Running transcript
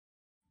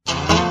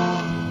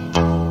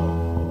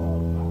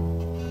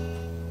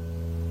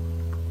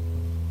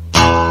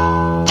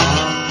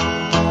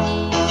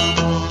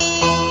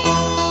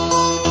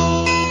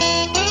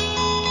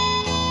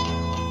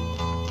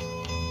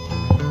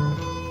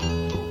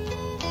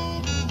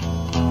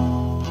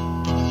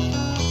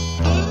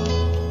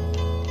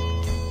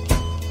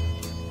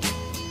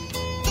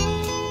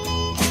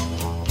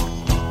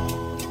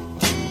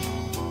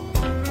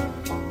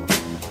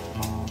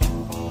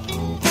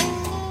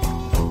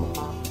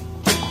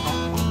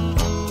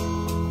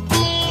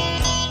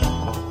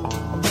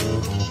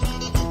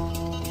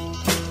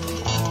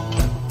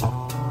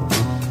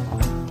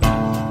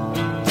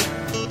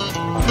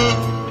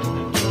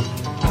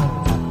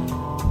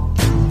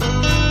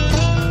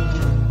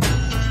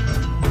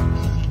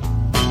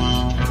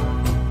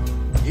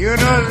You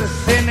know it's a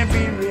sin to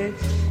be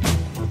rich,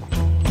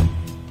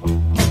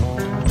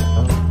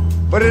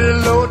 but it's a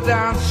low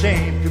down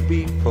shame to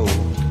be poor.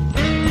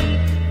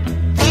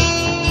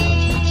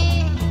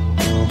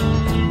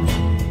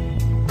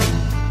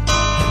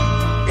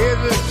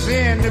 It's a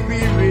sin to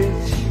be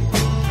rich.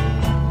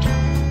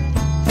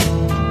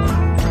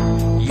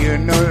 You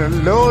know it's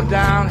a low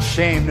down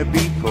shame to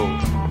be poor.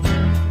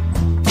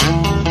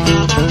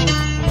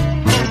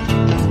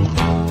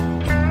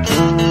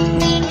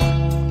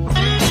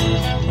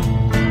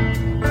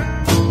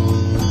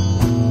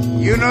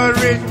 You know a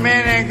rich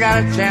man ain't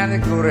got a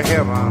chance to go to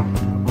heaven,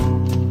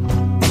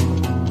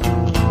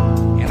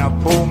 and a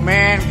poor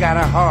man got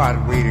a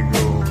hard way to go.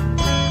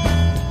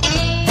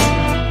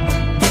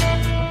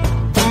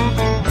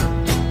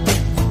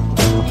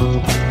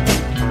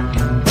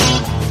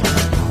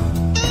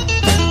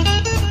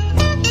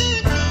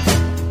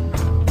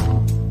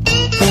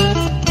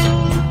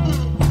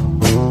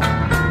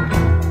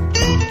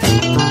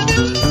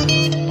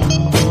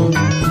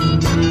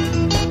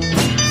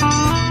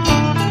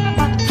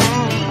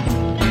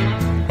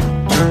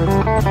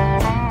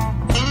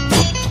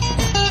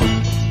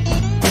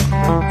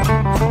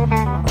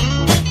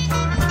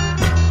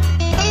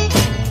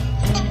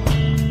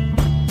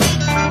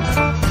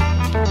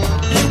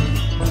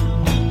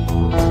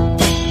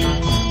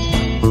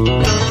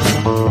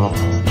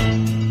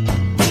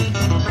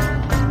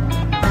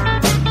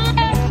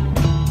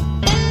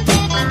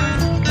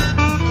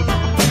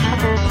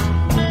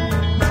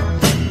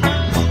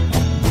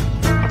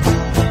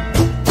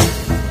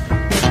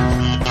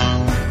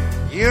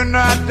 You know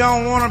I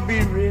don't want to be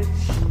rich.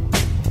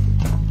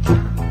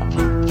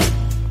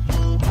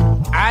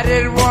 I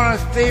didn't want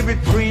to stay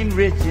between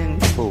rich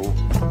and poor.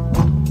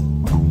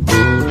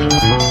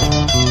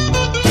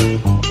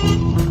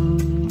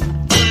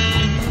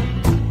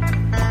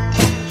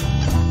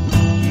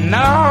 No,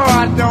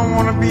 I don't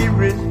want to be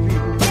rich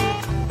people.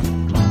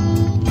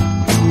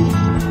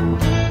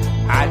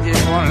 I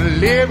just want to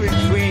live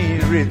between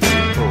rich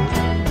and poor.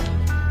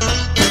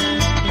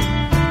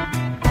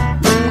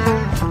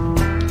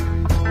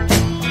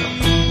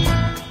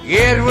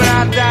 Yes, when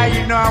I die,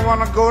 you know I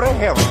want to go to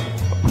heaven.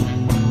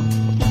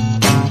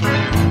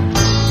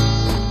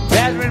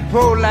 That's when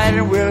poor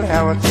Lighty will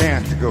have a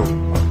chance to go.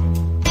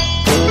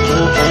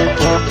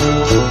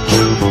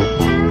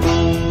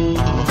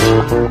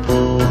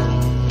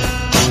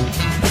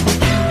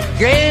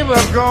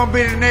 Gabriel gonna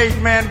be the next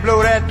man to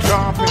blow that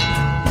trumpet.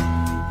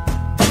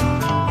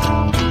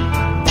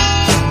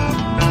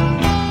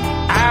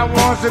 I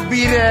want to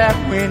be there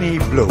when he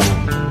blow.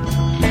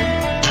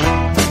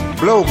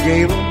 Blow,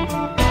 Gabriel.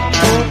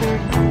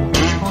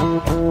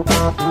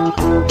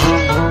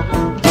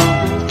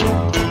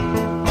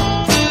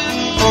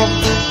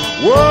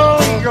 Whoa,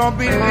 he's gonna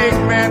be the next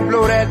man to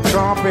blow that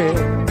trumpet.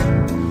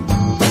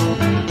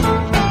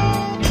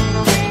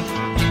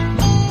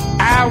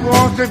 I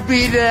want to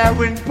be there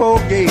when poor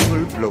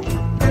Gabriel blow.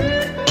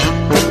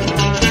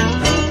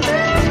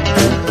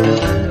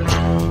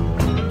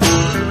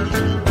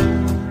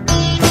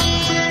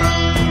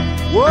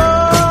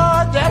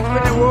 Whoa, that's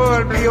when the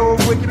world be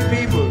over with the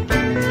people,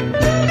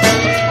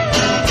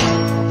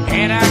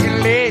 and I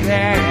can lay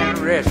there and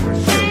rest for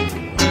sure.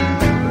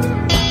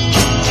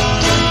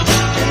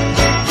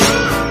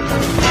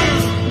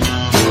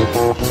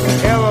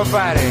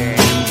 Everybody.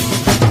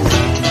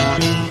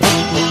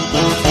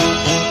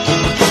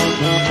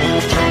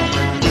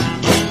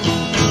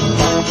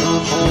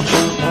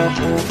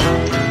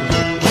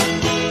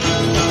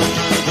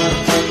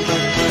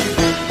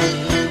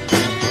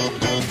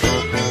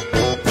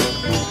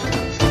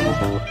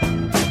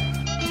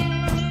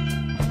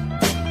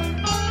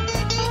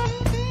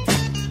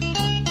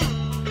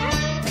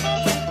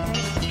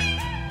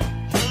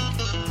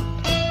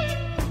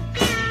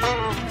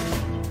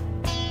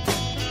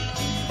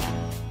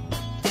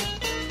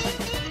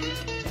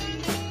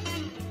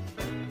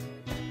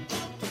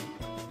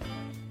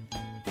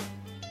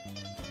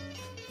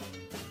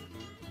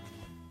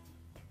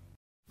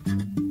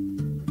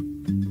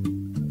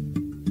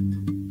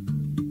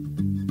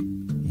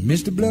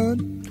 Mr. Blood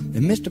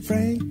and Mr.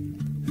 Frank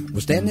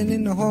were standing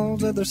in the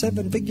halls of their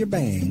seven-figure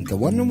bank,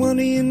 wondering what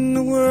in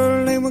the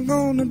world they were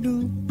gonna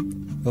do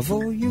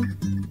for you.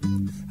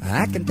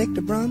 I can take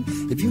the brunt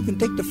if you can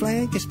take the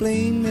flank.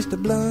 Explain Mr.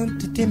 Blood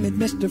to timid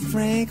Mr.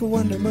 Frank,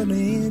 wondering what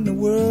in the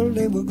world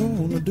they were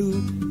gonna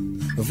do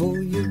for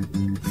you.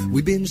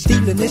 We've been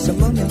stealing this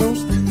money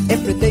most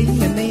every day,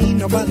 and ain't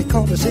nobody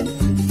caught us in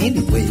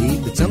anyway.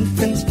 But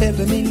something's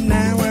telling me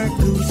now our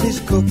goose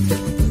is cooked.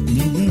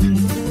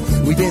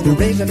 We've been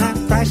raising our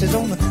prices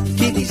on the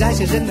kiddies'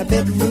 ices in the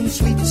bedroom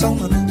suites on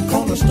the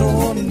corner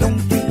store, and don't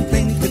you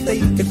think that they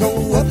could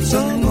go up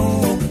some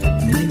more?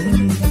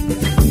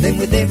 Then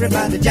with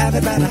everybody jiving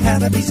about how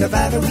to be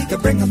survivor, we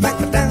could bring them back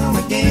down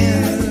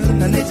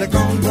again. And it's a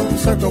gone full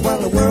circle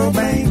while the World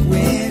Bank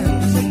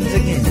wins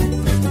again.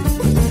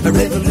 A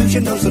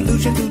revolution, no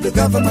solution to the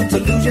government's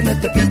illusion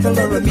that the people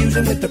are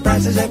amusing with the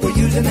prices that we're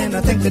using, and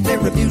I think that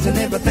they're abusing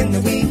everything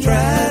that we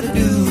try to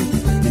do.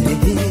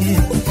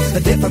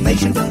 a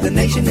defamation to the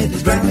nation. It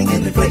is drowning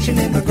in inflation,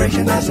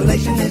 immigration,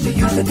 isolation. Is a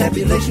use of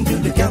tabulation to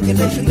the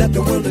calculation that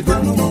the world is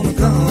gonna wanna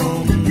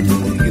come to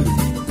you.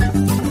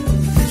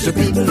 So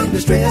people in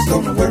distress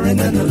gonna worry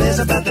nonetheless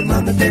about the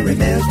monetary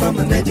mess from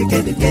an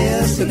educated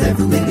guess. And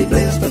never really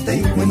blessed, I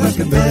think we must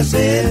confess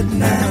it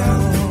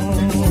now.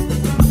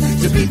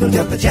 So people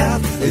jump and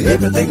shout,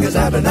 everything is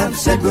out and I've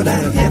said what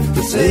I have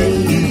to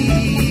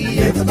say.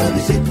 Everybody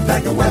sit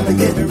back a while and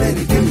get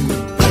ready to play.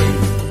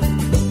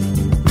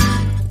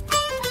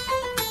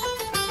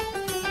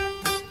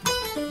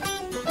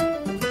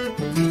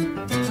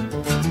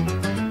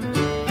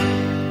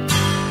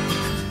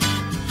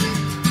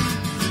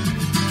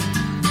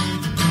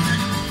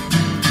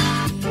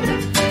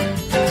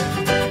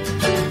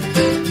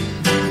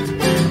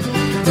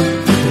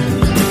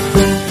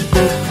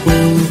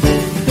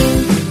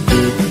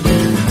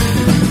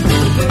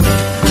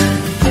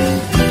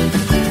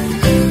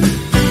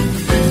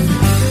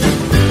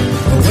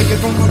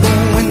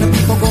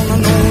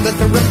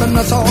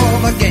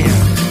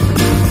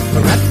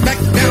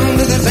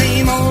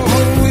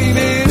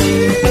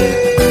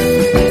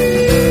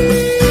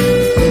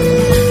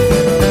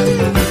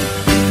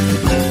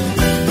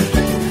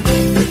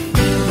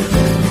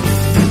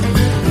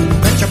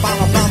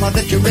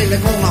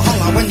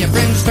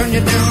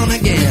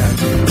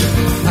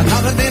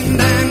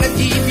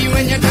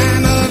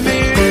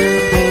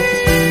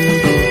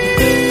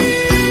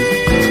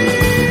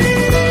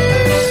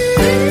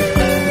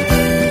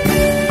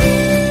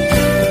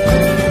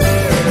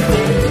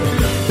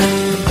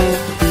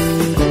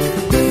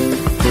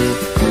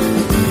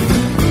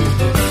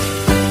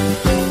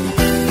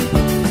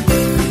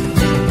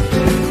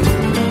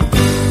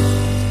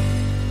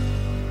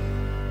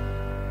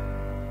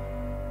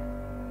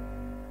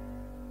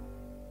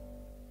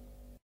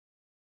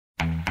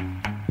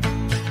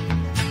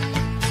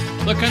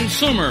 The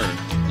consumer,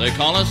 they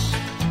call us.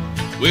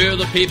 We're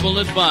the people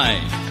that buy.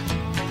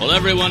 While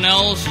everyone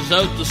else is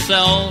out to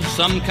sell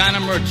some kind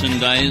of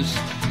merchandise,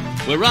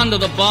 we run to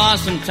the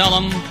boss and tell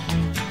him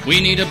we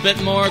need a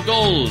bit more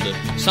gold.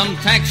 Some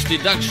tax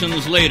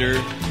deductions later,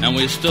 and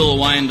we still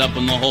wind up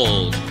in the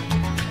hole.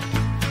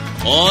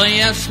 Oh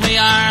yes, we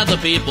are the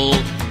people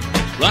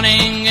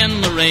running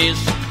in the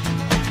race,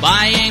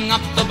 buying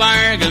up the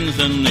bargains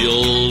in the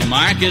old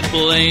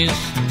marketplace.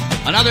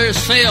 Another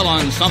sale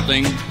on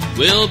something,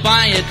 we'll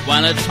buy it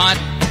while it's hot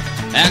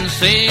and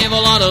save a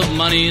lot of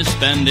money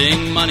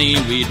spending money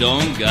we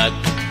don't got.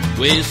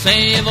 We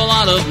save a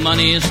lot of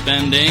money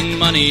spending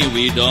money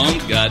we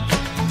don't got.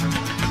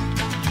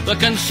 The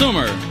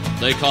consumer,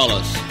 they call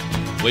us.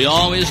 We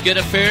always get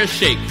a fair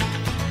shake.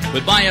 We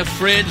buy a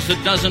fridge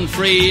that doesn't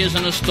freeze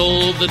and a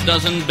stove that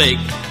doesn't bake.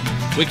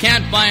 We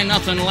can't buy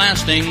nothing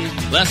lasting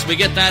lest we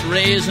get that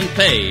raise in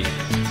pay.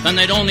 Then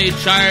they'd only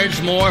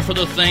charge more for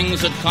the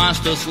things that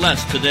cost us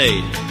less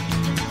today.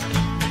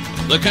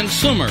 The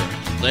consumer,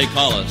 they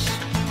call us.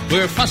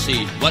 We're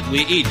fussy what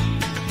we eat.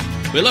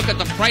 We look at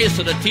the price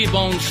of a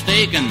T-bone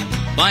steak and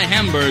buy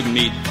Hamburg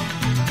meat.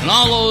 And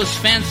all those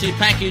fancy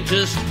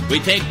packages we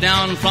take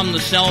down from the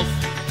shelf,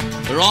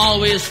 they're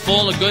always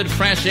full of good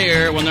fresh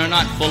air when they're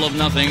not full of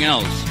nothing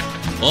else.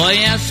 Oh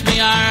yes, we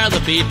are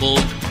the people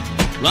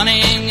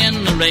running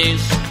in the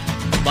race,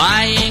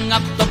 buying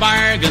up the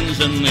bargains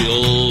in the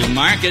old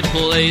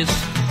marketplace.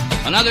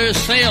 Another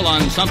sale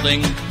on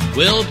something,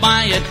 we'll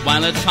buy it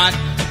while it's hot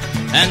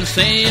and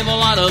save a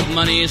lot of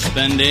money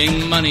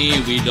spending money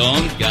we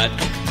don't got.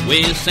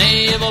 We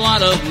save a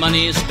lot of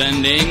money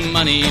spending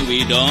money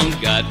we don't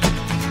got.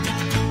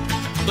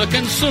 The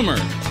consumer,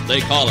 they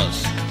call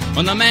us.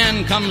 When the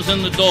man comes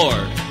in the door,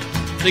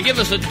 they give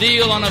us a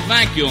deal on a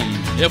vacuum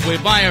if we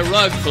buy a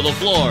rug for the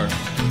floor.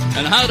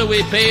 And how do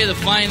we pay the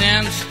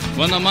finance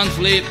when the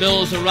monthly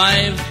bills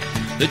arrive?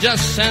 They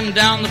just send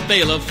down the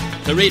bailiff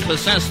to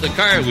repossess the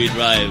car we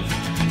drive.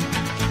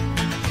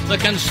 The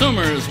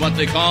consumer's what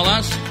they call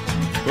us.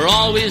 We're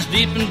always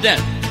deep in debt,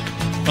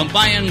 from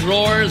buying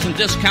drawers and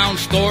discount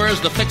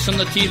stores to fixing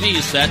the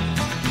TV set.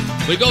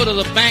 We go to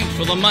the bank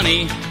for the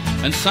money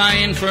and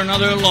sign for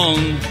another loan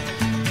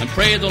and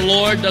pray the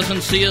Lord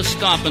doesn't see us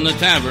stop in the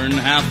tavern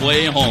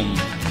halfway home.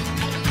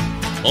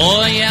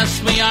 Oh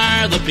yes, we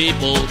are the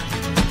people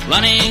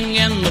running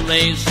in the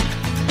race,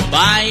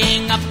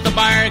 buying up the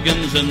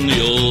bargains in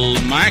the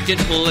old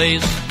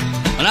marketplace.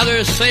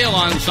 Another sale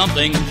on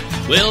something,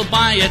 we'll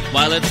buy it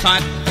while it's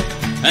hot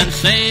and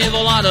save a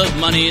lot of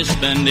money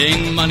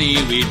spending money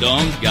we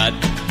don't got.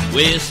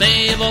 We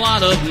save a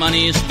lot of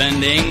money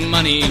spending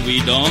money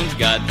we don't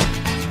got.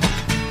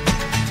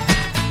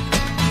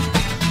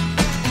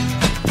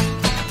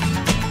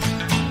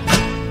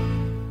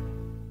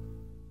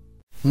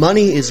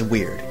 Money is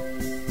weird.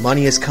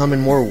 Money has come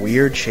in more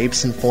weird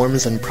shapes and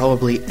forms than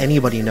probably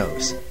anybody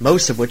knows,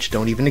 most of which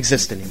don't even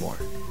exist anymore.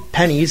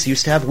 Pennies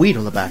used to have wheat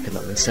on the back of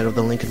them instead of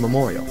the Lincoln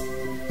Memorial.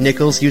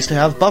 Nickels used to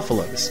have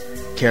buffaloes,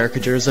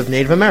 caricatures of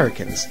Native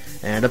Americans,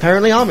 and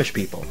apparently Amish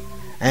people.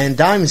 And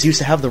dimes used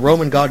to have the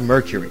Roman god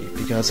Mercury,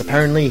 because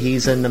apparently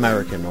he's an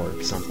American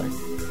or something.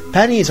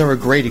 Pennies are a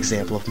great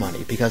example of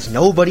money because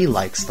nobody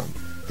likes them.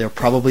 They're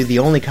probably the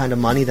only kind of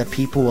money that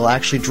people will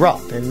actually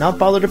drop and not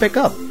bother to pick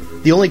up.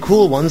 The only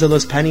cool ones are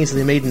those pennies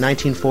they made in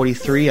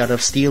 1943 out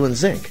of steel and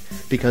zinc,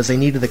 because they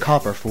needed the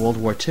copper for World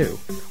War II.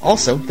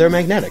 Also, they're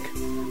magnetic.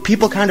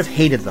 People kind of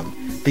hated them,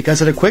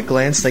 because at a quick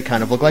glance they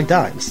kind of look like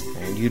dimes,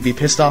 and you'd be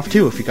pissed off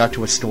too if you got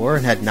to a store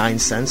and had 9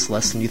 cents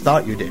less than you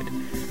thought you did,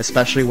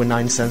 especially when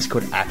 9 cents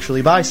could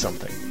actually buy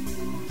something.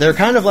 They're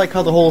kind of like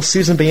how the whole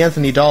Susan B.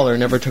 Anthony dollar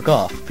never took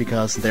off,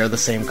 because they're the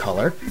same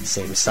color,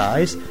 same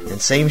size, and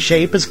same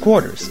shape as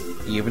quarters.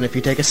 Even if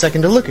you take a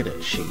second to look at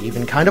it, she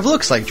even kind of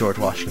looks like George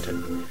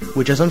Washington,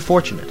 which is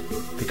unfortunate,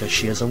 because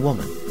she is a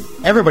woman.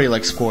 Everybody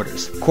likes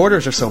quarters.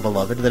 Quarters are so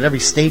beloved that every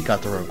state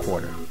got their own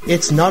quarter.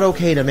 It's not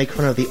okay to make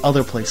fun of the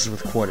other places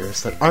with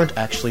quarters that aren't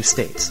actually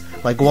states,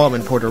 like Guam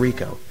and Puerto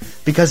Rico,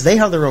 because they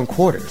have their own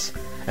quarters,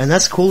 and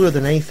that's cooler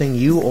than anything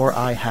you or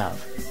I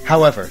have.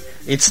 However,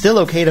 it's still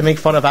okay to make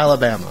fun of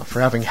Alabama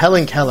for having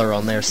Helen Keller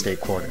on their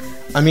state quarter.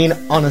 I mean,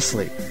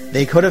 honestly,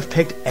 they could have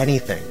picked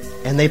anything,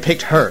 and they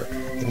picked her,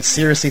 and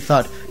seriously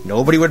thought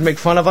nobody would make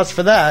fun of us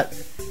for that.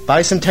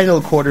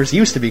 Bicentennial quarters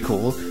used to be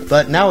cool,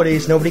 but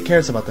nowadays nobody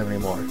cares about them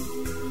anymore.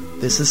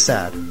 This is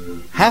sad.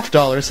 Half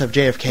dollars have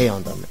JFK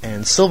on them,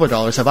 and silver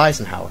dollars have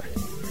Eisenhower.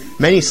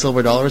 Many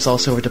silver dollars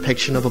also have a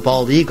depiction of a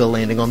bald eagle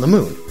landing on the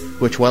moon,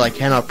 which while I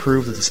cannot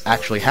prove that this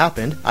actually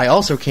happened, I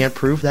also can't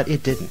prove that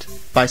it didn't.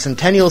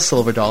 Bicentennial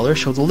silver dollar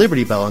show the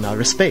Liberty Bell in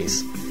outer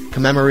space,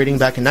 commemorating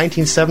back in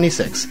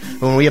 1976,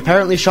 when we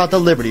apparently shot the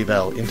Liberty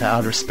Bell into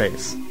outer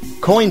space.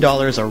 Coin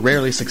dollars are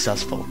rarely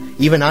successful.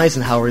 Even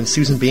Eisenhower and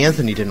Susan B.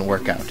 Anthony didn't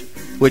work out.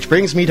 Which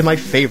brings me to my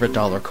favorite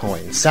dollar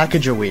coin,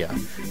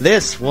 Sacagawea.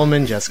 This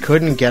woman just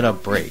couldn't get a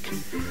break.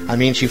 I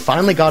mean, she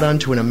finally got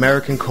onto an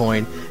American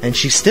coin, and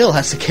she still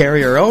has to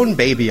carry her own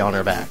baby on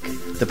her back.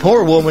 The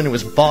poor woman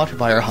was bought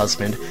by her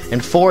husband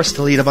and forced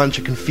to lead a bunch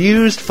of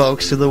confused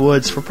folks to the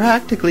woods for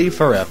practically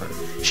forever.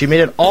 She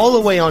made it all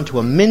the way onto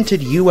a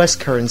minted U.S.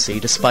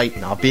 currency despite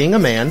not being a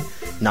man,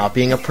 not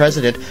being a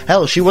president.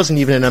 Hell, she wasn't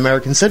even an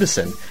American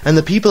citizen, and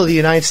the people of the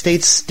United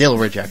States still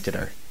rejected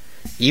her.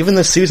 Even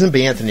the Susan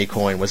B. Anthony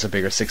coin was a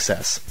bigger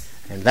success,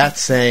 and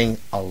that's saying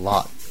a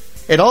lot.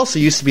 It also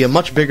used to be a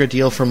much bigger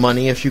deal for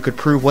money if you could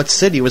prove what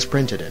city it was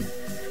printed in,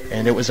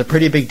 and it was a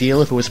pretty big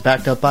deal if it was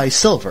backed up by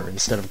silver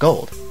instead of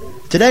gold.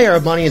 Today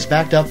our money is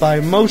backed up by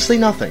mostly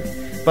nothing,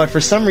 but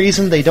for some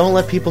reason they don't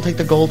let people take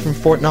the gold from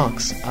Fort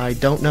Knox. I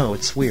don't know,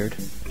 it's weird.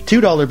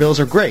 $2 bills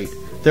are great.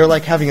 They're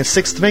like having a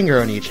sixth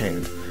finger on each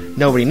hand.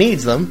 Nobody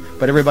needs them,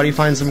 but everybody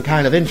finds them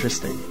kind of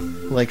interesting.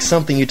 Like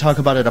something you talk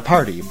about at a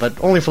party,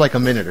 but only for like a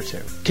minute or two.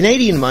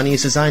 Canadian money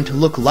is designed to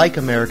look like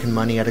American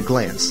money at a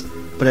glance,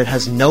 but it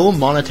has no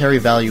monetary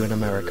value in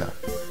America.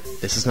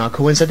 This is not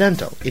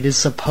coincidental. It is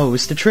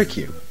supposed to trick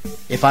you.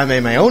 If I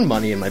made my own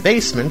money in my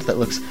basement that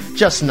looks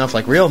just enough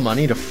like real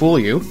money to fool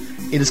you,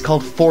 it is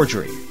called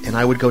forgery, and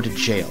I would go to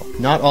jail.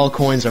 Not all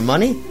coins are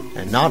money,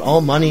 and not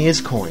all money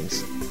is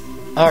coins.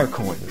 Our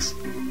coins.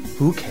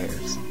 Who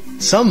cares?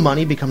 Some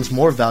money becomes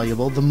more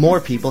valuable the more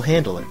people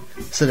handle it,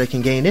 so they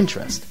can gain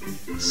interest.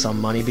 Some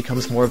money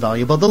becomes more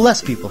valuable the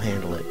less people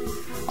handle it.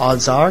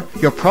 Odds are,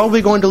 you're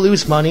probably going to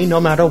lose money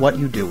no matter what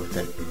you do with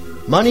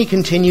it. Money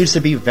continues to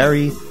be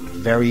very,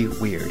 very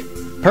weird.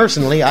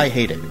 Personally, I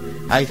hate it.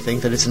 I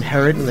think that it's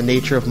inherent in the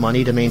nature of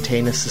money to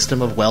maintain a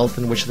system of wealth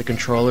in which the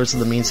controllers of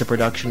the means of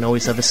production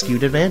always have a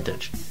skewed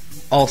advantage.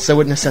 Also,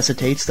 it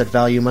necessitates that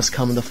value must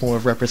come in the form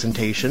of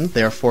representation,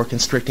 therefore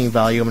constricting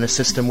value in a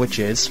system which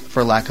is,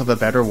 for lack of a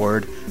better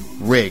word,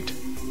 rigged.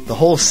 The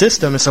whole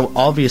system is so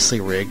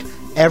obviously rigged,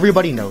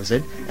 everybody knows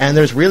it, and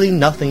there's really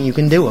nothing you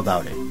can do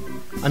about it.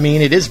 I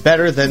mean, it is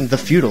better than the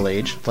feudal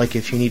age, like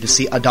if you need to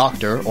see a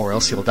doctor or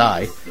else you'll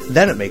die,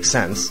 then it makes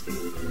sense.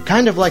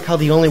 Kind of like how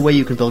the only way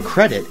you can build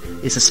credit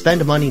is to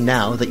spend money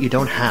now that you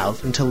don't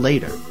have until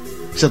later.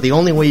 So the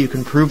only way you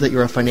can prove that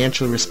you're a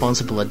financially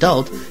responsible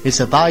adult is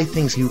to buy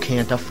things you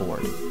can't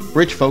afford.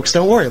 Rich folks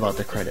don't worry about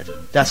their credit.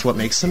 That's what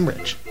makes them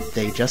rich.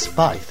 They just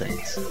buy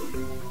things.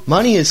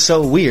 Money is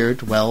so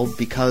weird, well,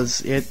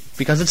 because it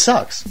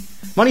sucks.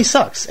 Money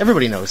sucks,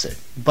 everybody knows it.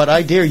 But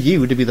I dare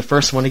you to be the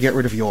first one to get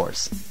rid of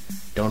yours.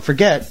 Don't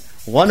forget,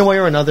 one way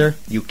or another,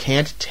 you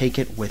can't take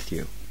it with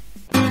you.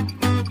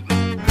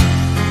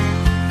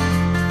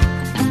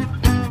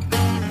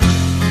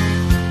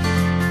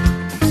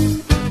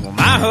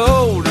 My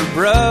older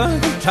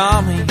brother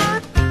Tommy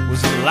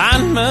was a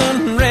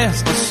lineman,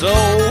 rest his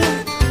soul.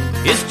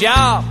 His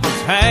job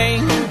was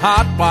hanging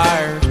hot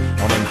wires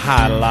on them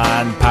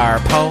high-line power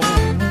poles.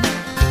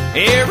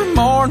 Every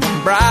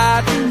morning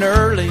bright and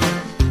early,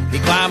 he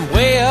climbed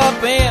way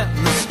up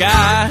in the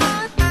sky,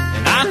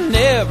 and I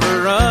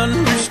never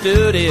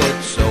understood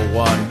it, so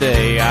one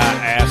day I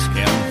asked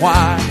him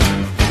why.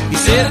 He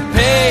said it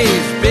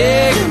pays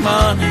big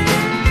money,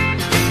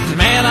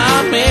 man,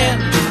 I'm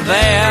into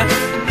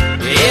that.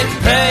 It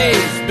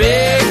pays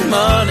big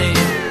money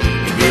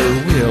if you're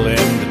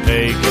willing to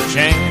take a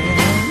chance.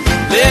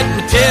 Let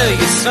me tell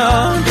you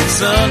something,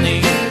 sonny,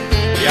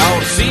 you ought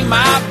to see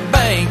my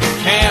bank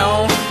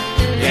account.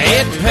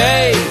 Yeah, it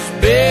pays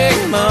big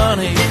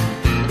money,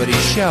 but he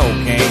sure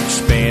can't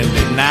spend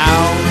it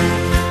now.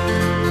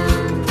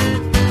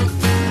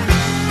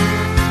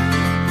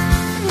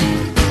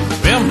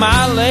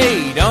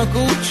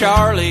 Uncle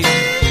Charlie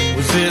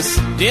was this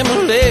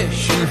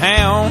demolition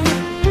hound.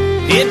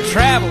 He'd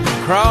traveled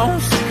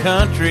across the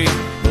country,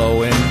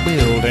 blowing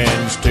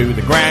buildings to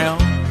the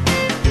ground.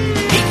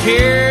 He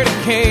carried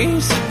a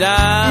case of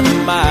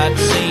dynamite,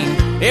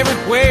 seen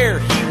everywhere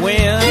he went.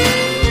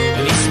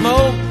 And he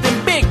smoked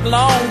them big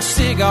long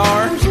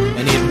cigars,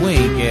 and he'd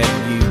wink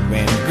at you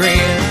and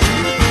grin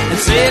and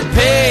said,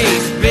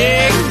 "Pays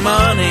big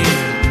money,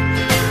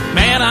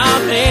 man,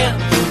 I'm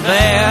into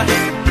that.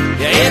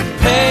 Yeah, it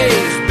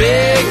pays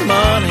big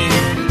money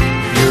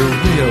if you're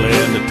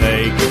willing to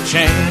take a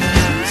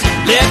chance.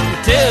 Let me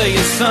tell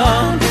you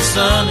something,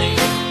 Sonny,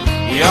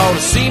 you ought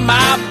to see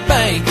my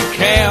bank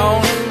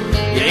account.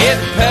 Yeah, it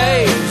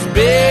pays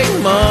big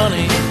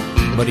money,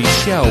 but he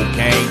sure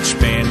can't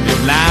spend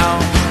it now.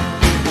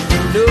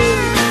 No.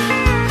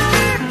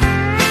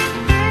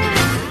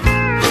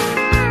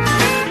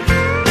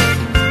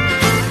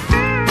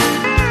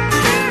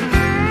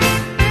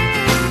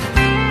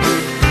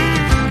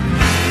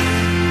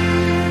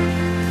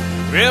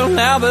 Well,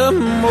 now the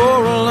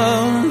moral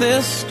of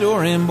this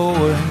story,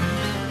 boy,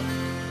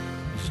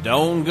 is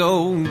don't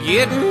go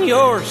getting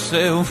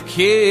yourself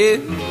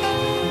killed.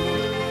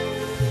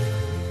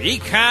 Be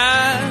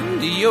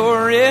kind to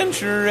your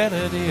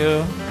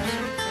relatives,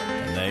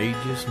 and they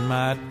just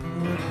might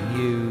put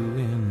you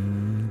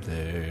in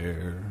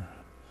their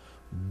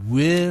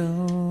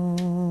will.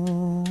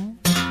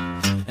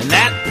 And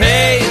that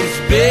pays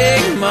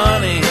big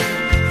money,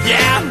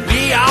 yeah,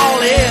 be all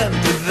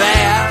into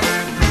that.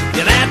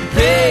 Yeah, that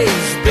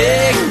pays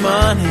big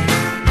money,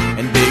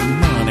 and big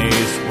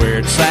money's where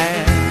it's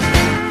at.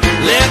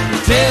 Let me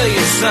tell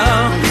you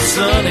something,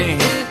 Sonny,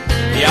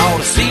 you ought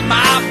to see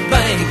my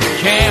bank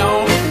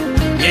account.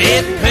 Yeah,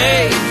 it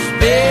pays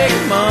big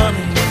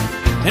money,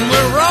 and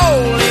we're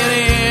rolling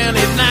in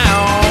it now.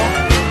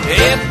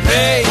 It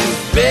pays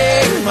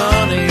big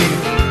money,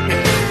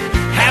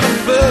 having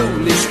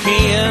foolish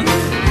kin.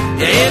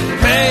 Yeah, it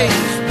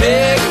pays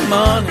big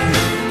money,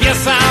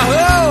 yes, I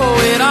owe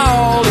it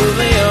all to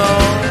them.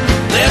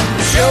 Let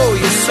me show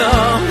you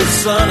something,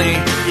 Sonny,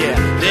 yeah,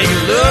 take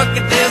a look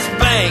at this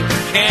bank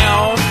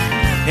account.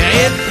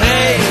 Yeah, it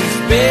pays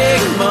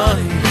big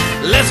money,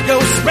 let's go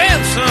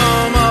spend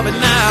some of it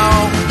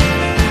now.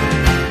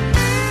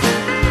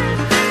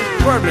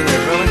 Pardon me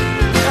there, fella.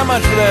 How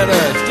much for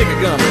that stick of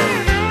gum, brother?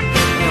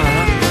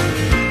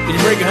 Can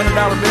you break a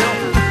 $100 bill?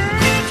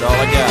 That's all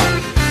I got.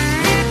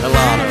 A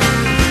lot of it.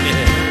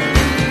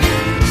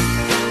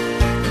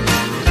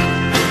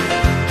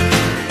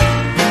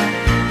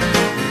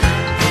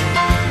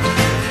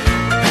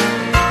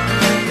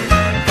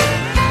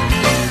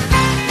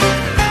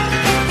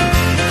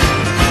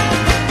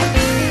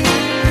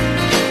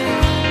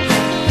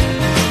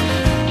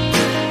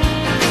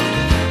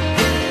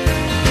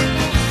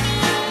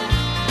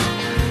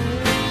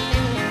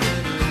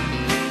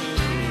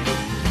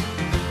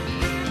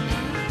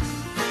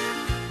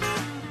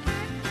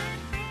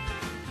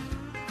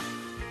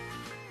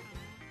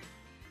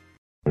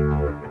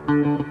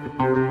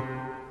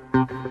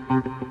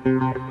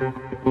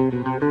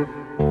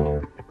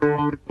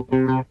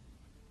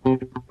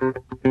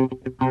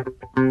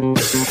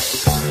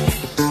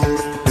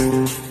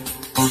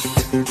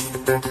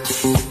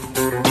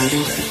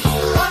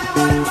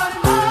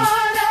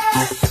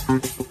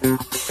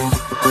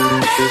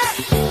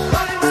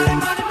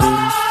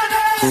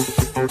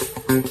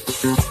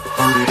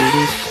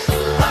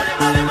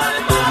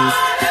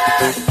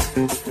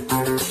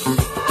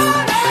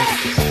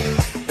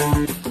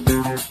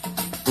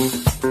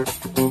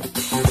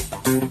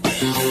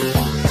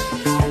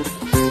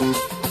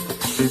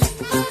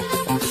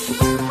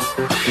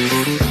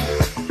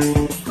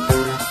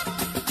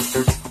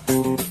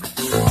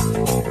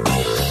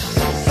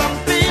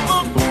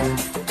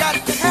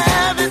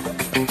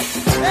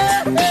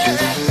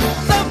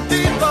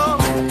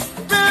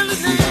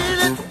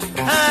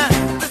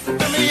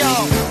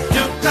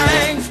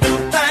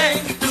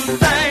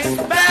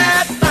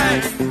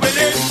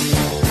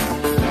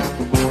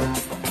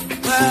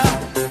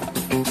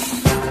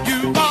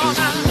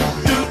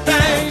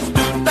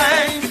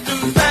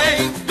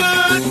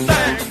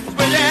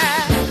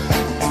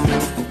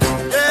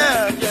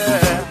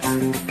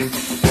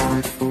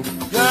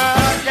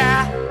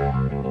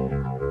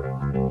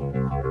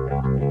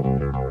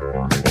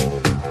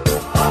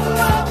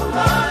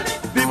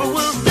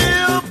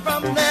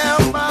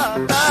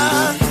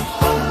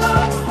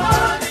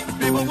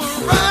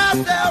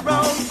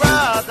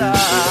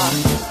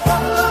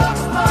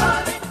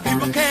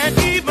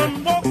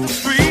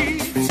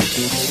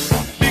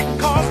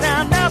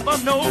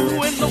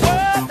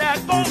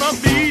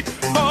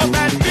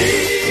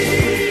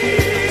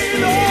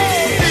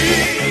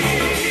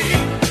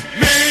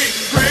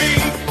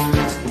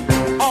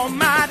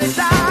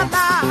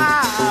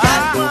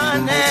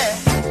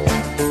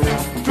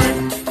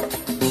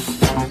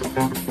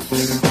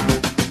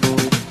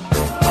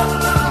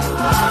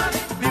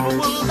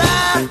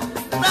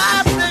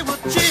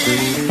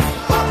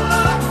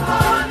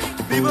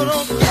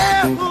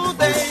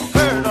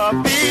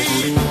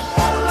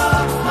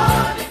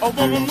 A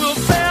woman will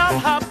sell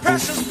her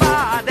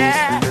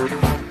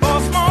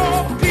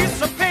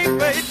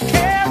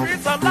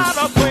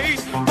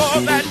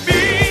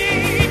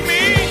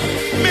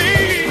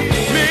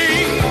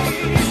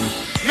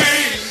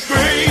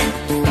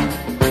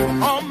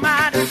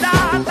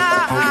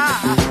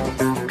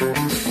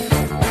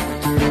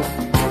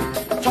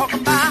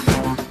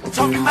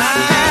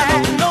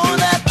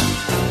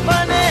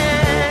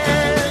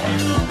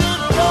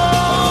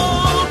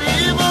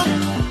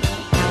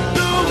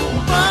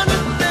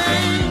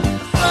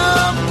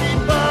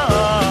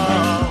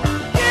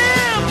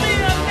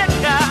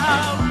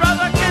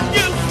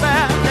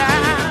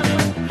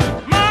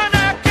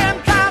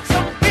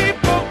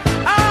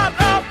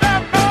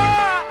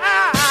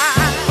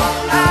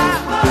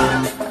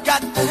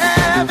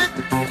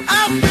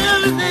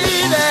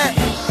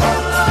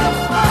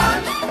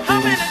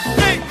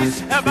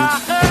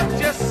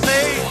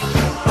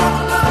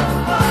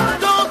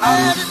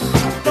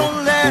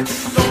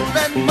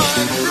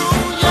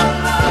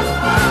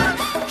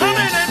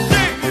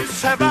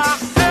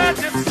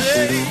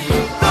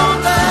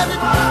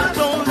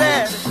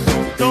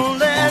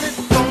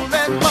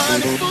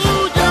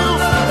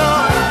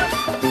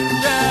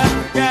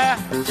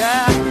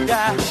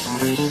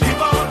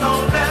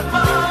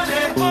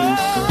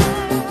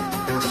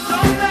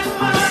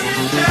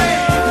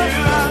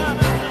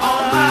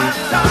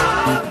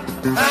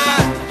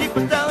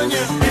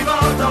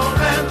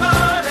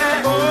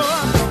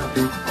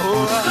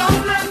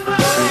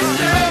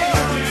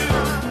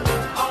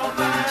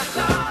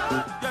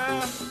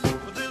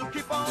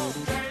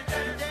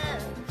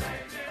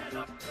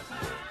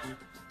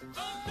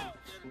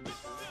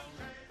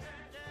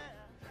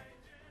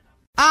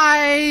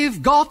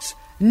I've got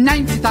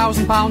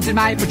 £90,000 in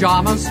my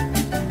pyjamas.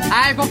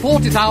 I've got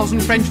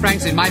 40,000 French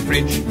francs in my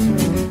fridge.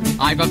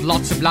 I've got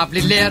lots of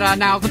lovely lira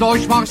now. The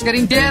Deutschmark's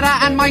getting dearer,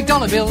 and my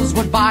dollar bills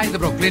would buy the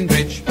Brooklyn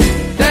Bridge.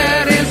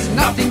 There is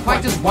nothing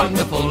quite as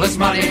wonderful as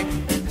money.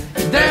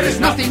 There is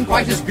nothing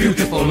quite as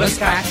beautiful as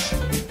cash.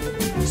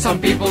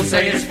 Some people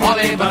say it's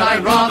folly, but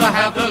I'd rather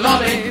have the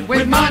lolly.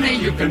 With money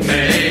you can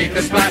make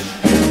a splash.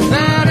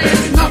 There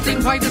is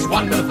nothing quite as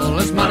wonderful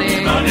as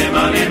money.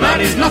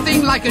 There is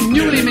nothing like a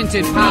newly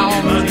minted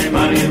pound.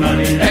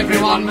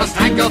 Everyone must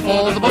hanker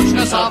for the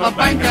butchness of a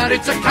banker.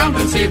 It's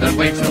accountancy that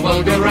makes the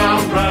world go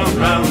round.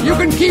 You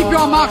can keep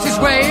your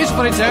Marxist ways,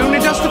 but it's only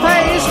just a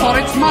phase. For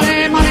it's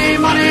money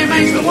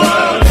makes the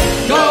world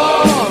go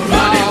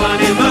round.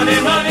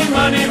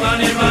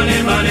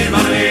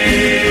 Money.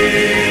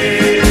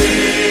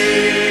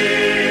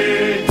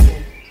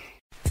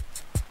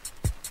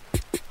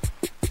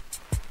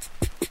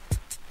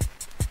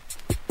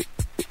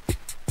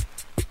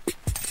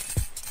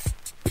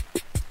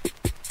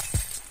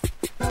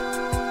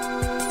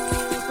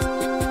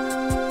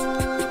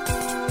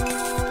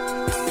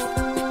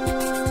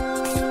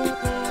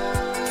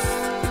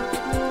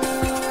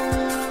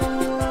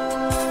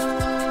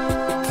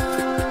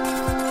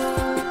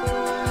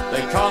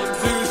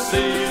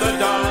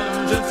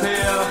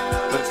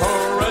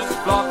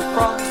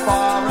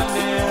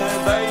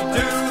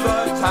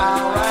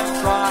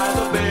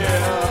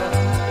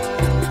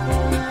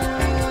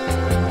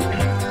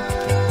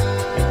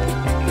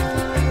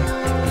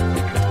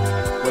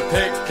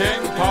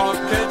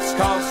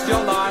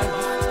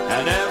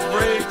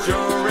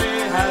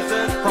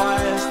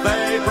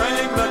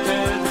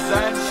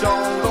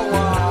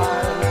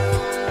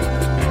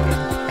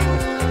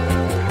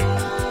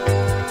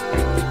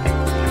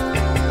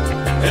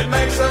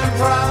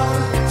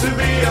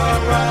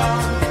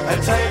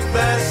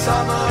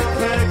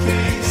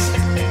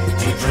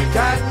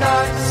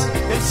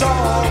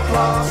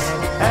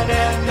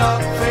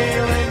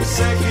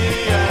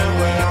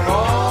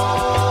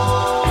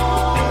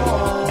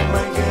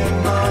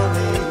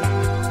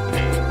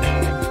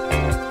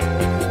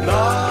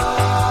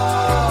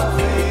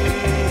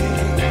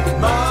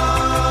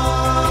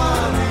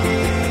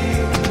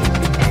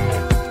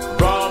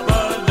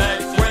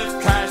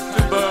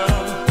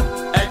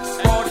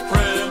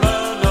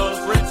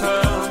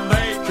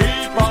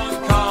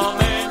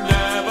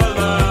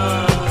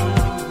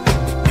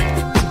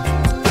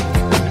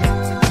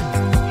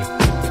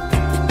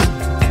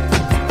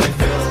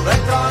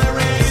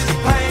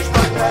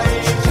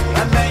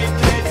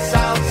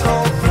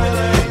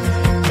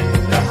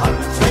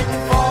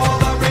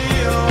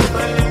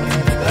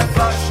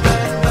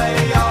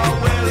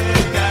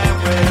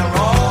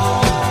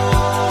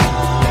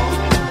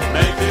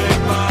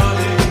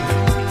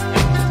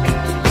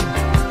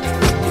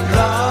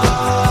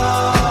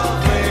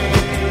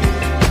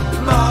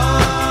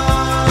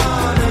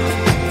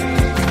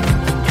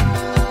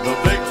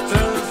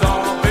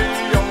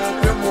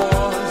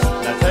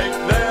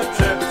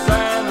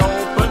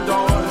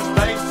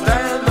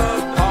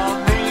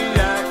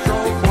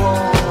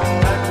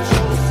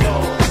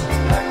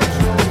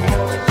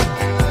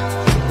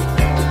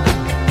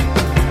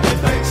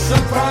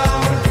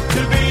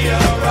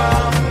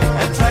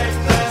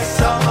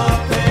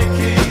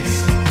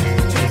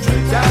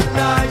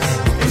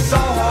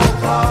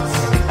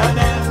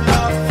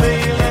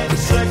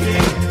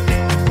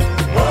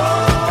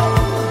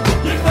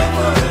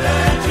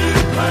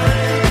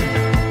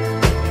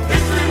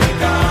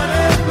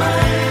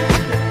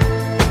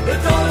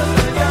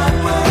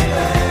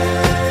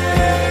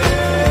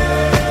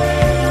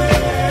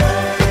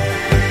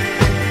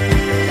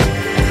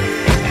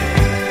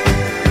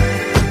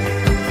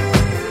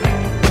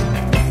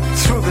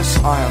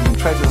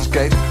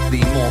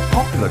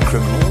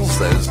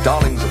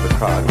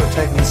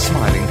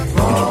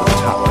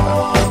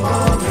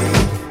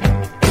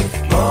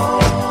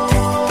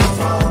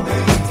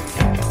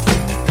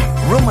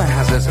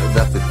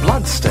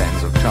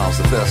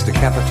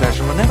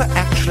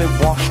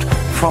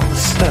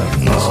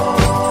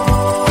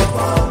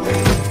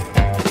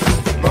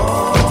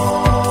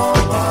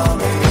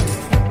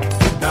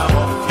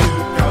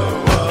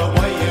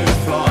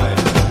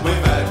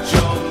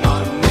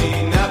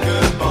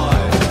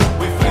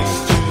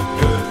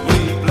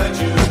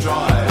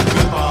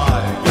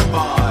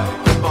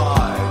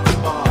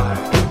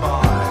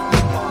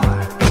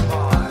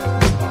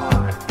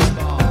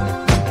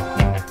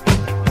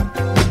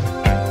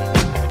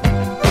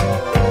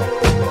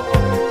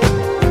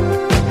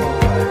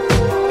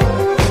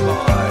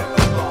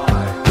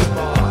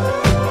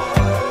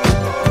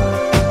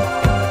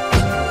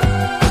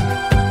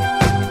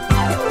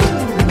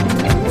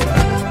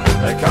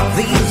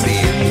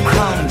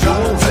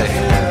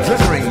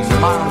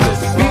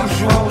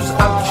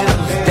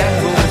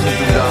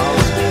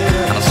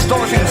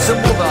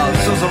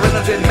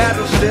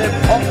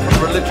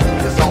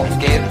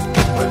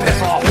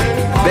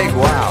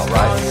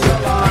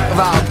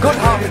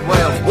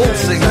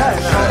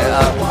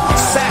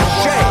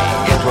 Sashay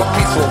into a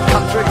peaceful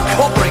country,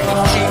 clobbering the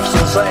chiefs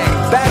and saying,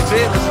 that's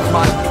it, this is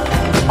my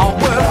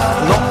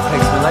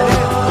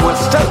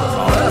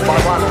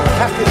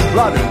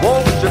bloody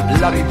walls, your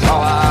bloody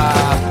tower.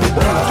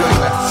 Who's doing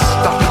that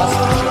stuff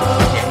hostage?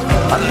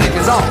 Yeah, I think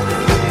it's on.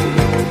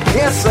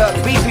 Yes, sir,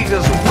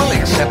 beefeaters will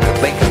accept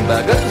bacon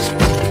burgers.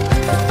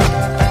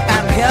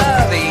 And here,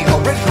 the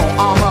original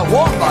armour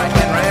worn by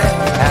Henry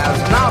has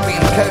now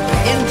been coated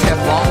in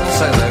Teflon,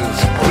 so those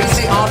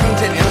greasy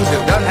Argentinians who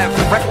don't have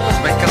freckles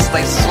because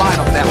they slide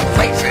off their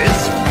faces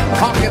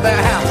can't get their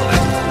hands on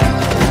it.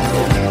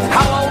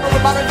 How old are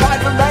the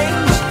modified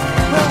remains?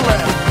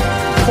 Well,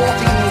 14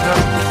 to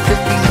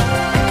 15.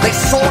 They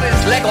sawed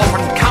his leg off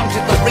and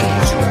counted the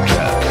rings, you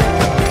jerk.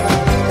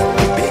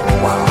 Big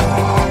wow.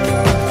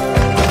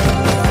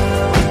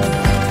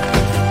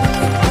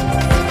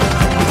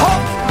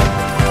 Pop!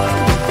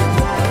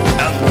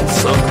 And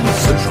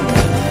circumcision.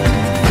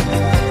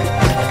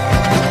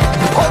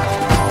 Pop!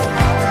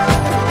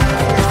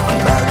 And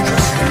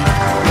majesty.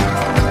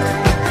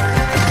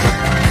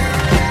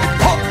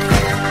 Pop!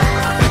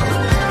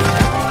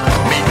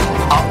 Meet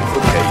up the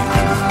cake.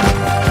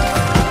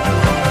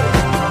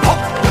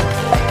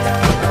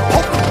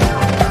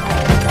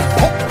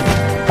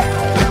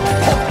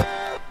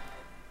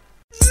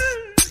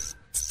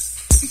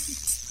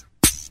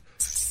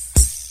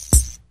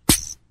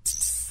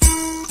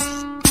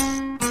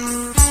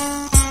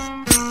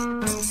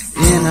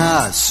 In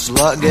a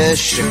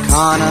sluggish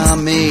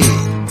economy,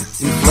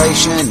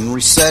 inflation,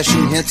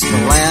 recession hits the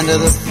land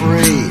of the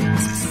free.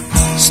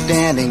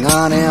 Standing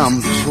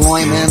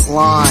unemployment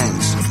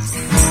lines,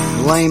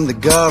 blame the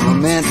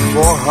government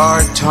for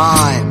hard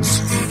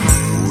times.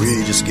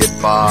 We just get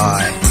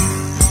by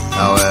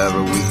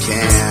however we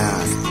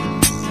can.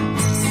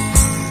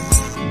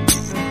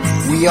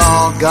 We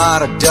all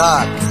gotta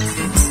duck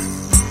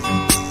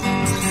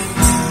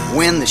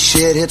when the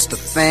shit hits the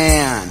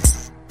fan.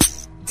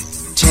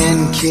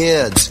 10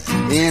 kids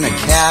in a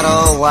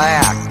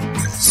Cadillac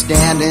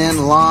stand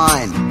in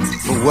line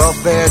for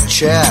welfare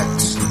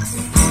checks.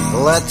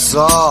 Let's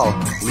all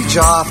leech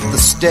off the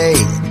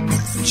state.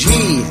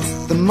 Gee,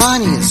 the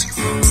money's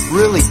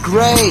really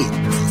great.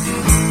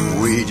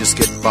 We just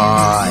get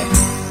by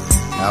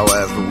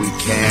however we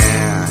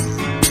can.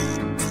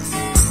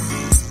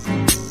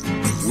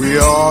 We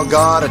all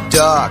gotta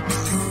duck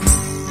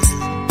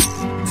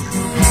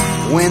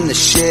when the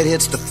shit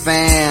hits the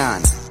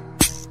fan.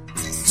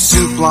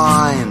 Soup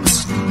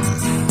lines,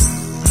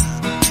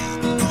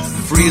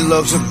 free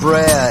loaves of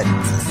bread,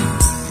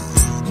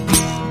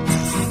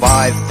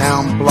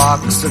 5-pound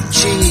blocks of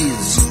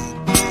cheese,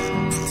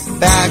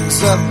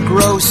 bags of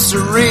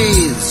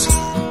groceries.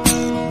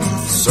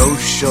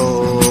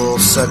 Social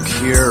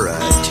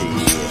security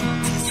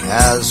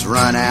has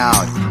run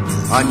out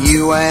on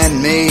you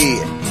and me.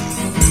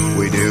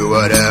 We do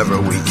whatever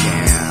we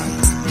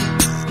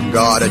can.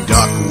 Gotta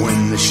duck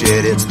when the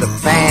shit hits the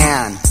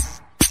fan.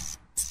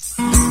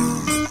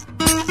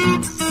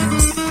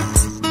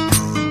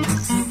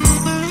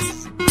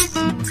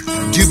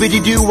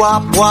 Doobity-doo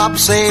wop wop,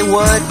 say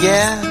what,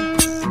 yeah?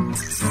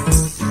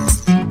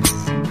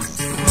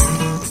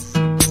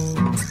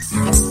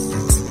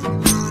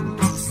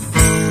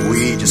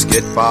 We just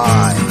get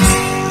by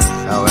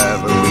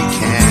however we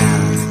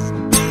can.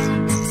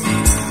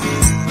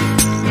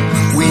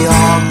 We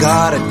all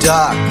gotta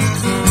duck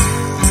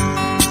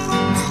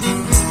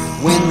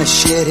when the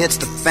shit hits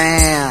the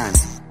fan.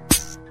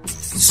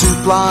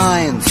 Soup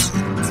lines,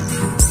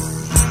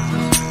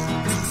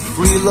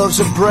 free loaves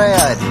of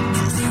bread,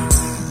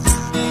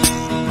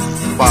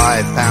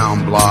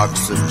 5-pound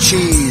blocks of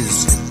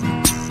cheese,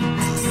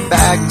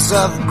 bags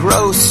of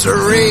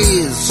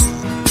groceries.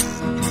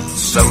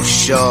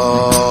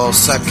 Social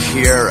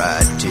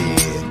security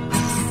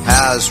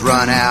has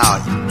run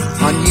out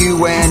on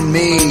you and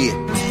me.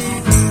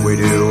 We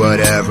do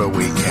whatever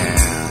we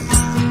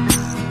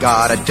can.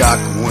 Gotta duck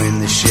when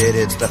the shit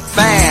hits the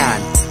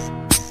fan.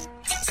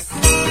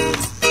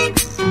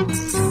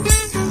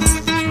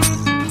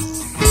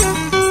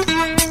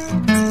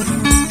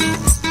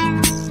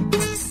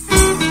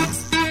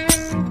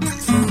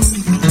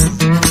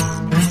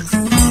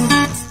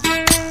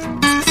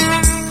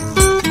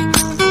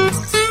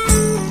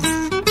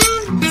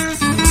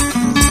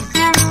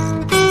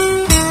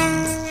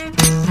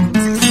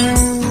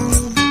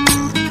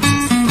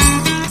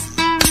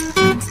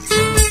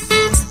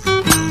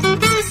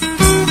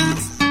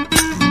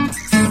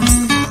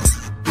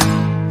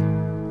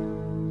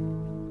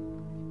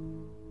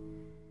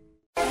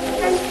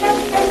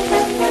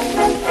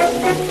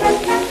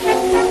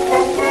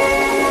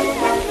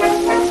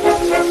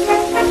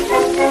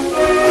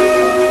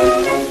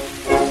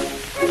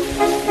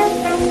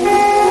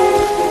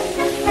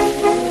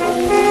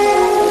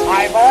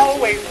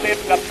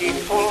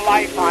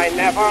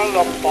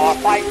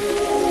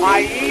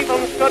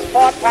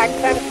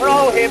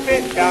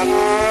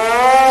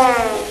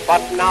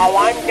 But now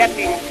I'm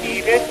getting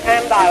heated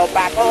and I'll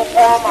battle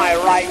for my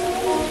rights.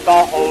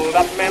 The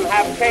hold-up men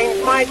have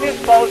changed my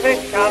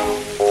disposition.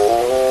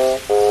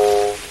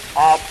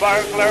 A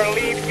burglar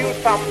leaves you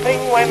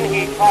something when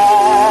he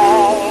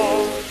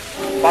calls,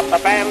 but the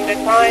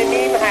bandits, I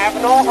mean, have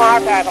no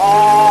heart at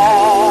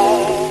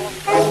all.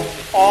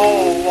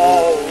 Oh,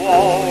 oh,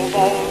 oh,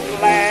 those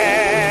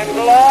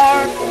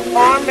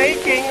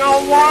making a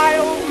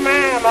wild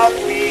man of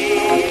me.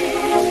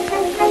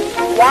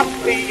 What's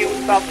the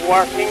use of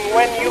working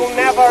when you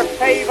never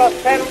save a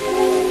cent?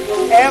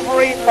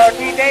 Every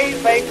 30 days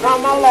they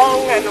come along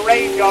and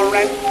raise your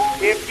rent.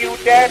 If you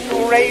dare to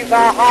raise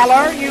a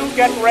holler, you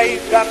get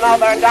raised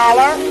another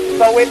 $1.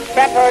 So it's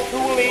better to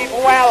leave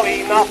well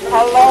enough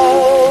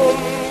alone.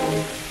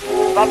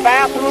 The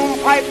bathroom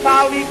pipes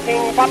are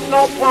leaking, but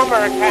no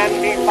plumber can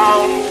be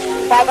found.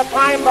 By the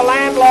time the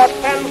landlord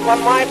sends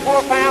one, my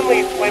poor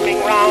family's swimming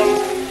round.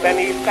 Then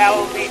he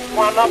sells each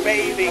one a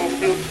bathing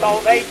suit so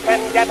they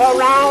can get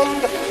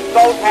around.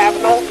 Those have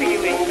no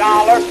feeling,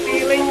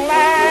 dollar-stealing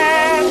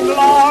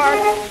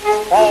landlords.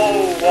 Oh,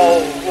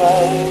 oh,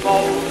 oh,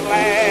 those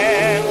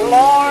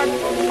landlords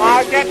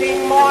are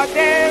getting more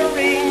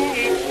daring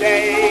each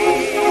day.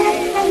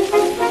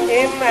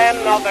 In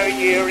another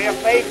year,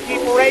 if they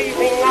keep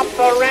raising up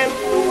the rent,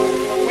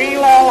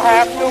 we'll all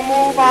have to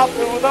move out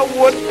to the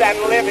woods and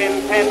live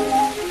in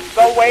tents.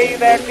 The way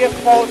they're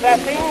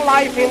dispossessing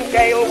life in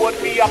jail would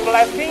be a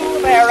blessing.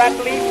 There at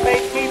least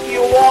they keep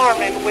you warm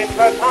in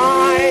winter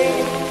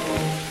time.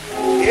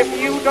 If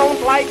you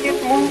don't like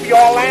it, move.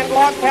 Your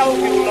landlord tells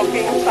you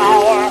looking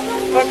sour.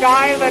 The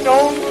guy that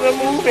owns the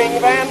moving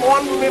van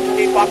wants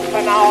 $50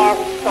 an hour.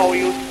 So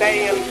you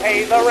stay and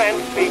pay the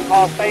rent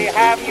because they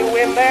have you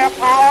in their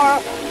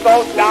power.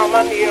 Those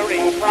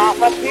domineering,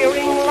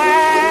 profiteering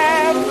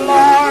landlords.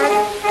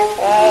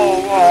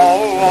 Oh,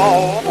 oh,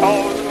 oh,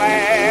 those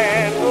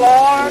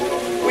landlords.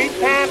 We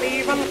can't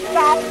even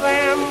stop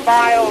them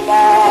by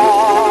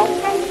law.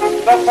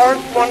 The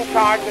first one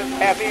charges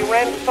heavy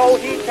rent so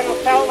he can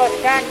sell the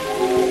shack.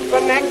 The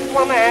next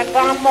one adds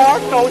on more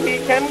so he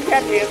can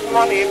get his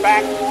money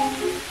back.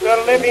 The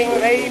living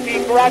they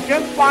begrudge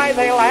us, why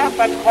they laugh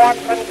at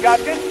courts and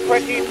judges.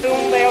 Pretty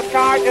soon they'll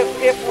charge us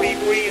if we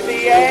breathe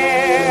the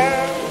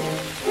air.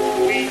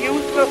 We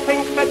used to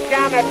think that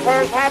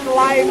janitors had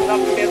lives of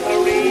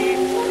misery,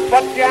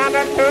 but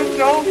janitors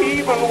don't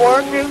even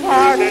work as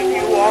hard as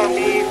you or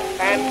me.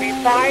 And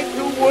besides,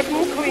 who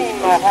wouldn't clean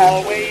the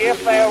hallway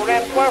if their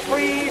rent were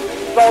free?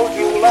 Those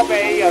you'll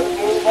obey us,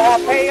 move or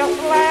pay us,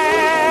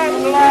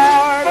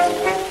 landlord.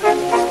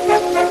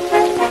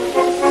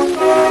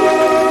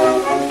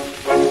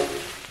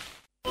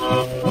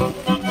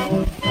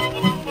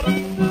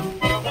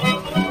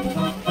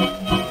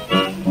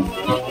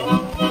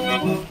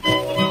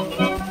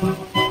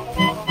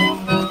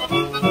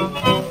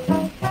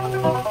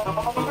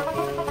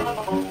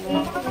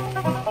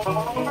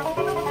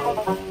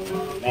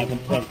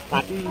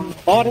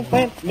 40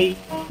 cents meat.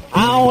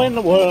 How in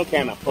the world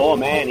can a poor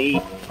man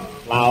eat?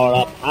 Flour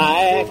up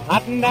high,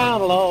 cotton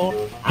down low.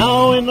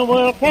 How in the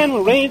world can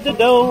we raise the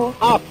dough?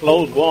 Our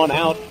clothes worn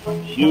out,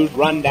 shoes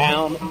run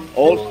down,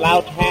 old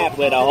slouch hat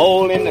with a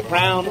hole in the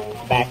crown,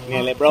 back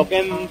nearly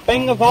broken,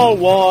 fingers all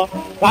wore,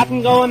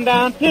 cotton going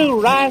down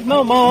to rise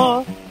no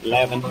more.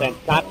 11 cent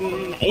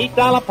cotton,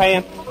 $8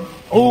 pants.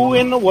 Who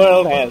in the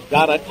world has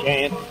got a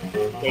chance?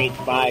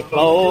 Can't buy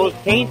clothes,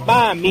 can't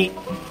buy meat.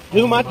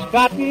 Too much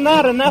cotton,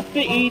 not enough to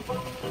eat.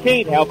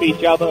 Can't help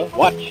each other,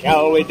 what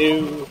shall we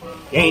do?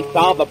 Can't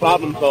solve the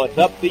problem, so it's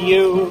up to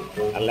you.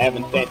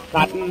 11 cent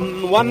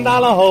cotton,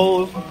 $1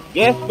 hose.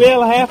 Guess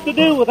we'll have to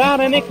do without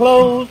any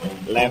clothes.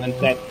 11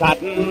 cent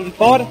cotton,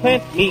 40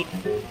 cent meat.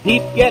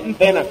 Keep getting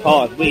thinner,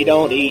 cause we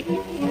don't eat.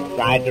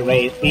 Tried to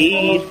raise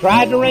peas,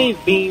 tried to raise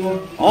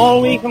beans.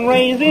 All we can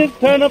raise is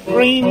turnip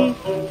greens.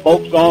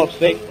 Folks all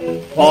sick,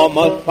 Paul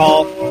must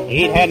cough.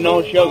 Ain't had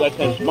no sugar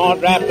since Ma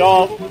dropped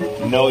off.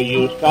 No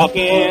use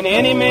talking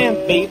any man's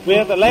beef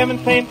with 11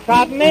 cent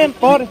cotton and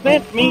 40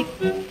 cent meat.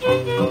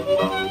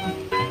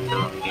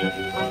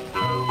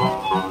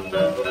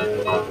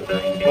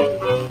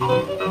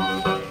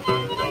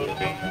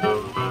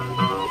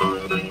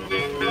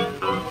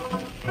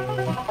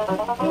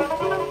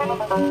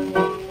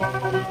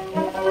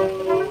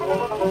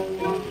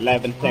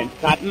 $11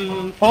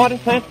 cotton, 40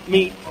 cents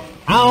meat.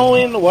 How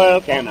in the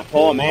world can a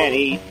poor man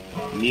eat?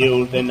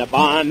 Mules in the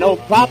barn, no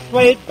crops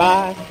laid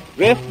by.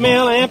 Grist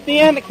mill empty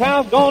and the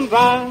cows gone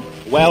dry.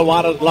 Well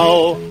water's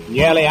low,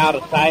 nearly out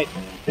of sight.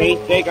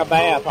 Can't take a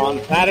bath on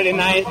Saturday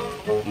night.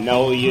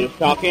 No use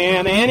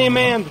talking any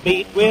man's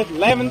beat with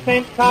 11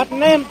 cent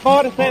cotton and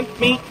 40 cents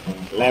meat.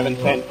 11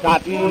 cent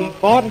cotton,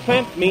 40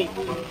 cents meat.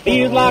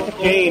 Feels like a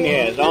chain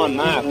is on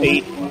my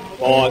feet.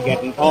 For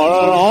getting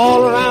poorer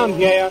all around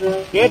here.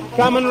 It's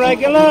coming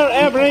regular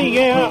every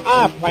year.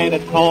 I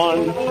planted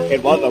corn,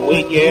 it was a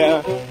wheat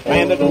year.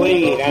 Planted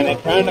wheat and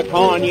it turned a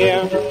corn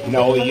year.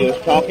 No use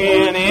talking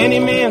any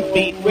man's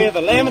beat with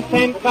 11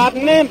 cent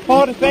cotton and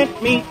 40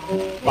 cents meat.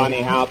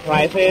 Funny how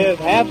prices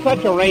have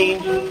such a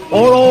range.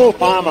 Poor old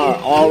farmer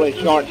always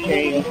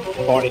short-changed.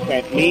 40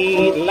 cent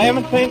meat,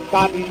 11 cent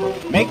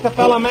cotton. Makes a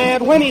fella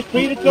mad when he's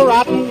treated so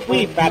rotten.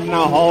 We fatten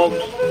our hogs,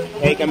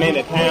 take 'em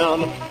into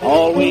town.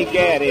 All we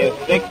get is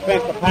 6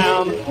 cents a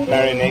pound.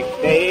 Very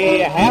next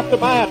day, I have to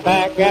buy it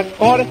back at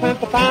 40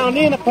 cents a pound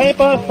in a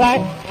paper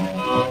sack.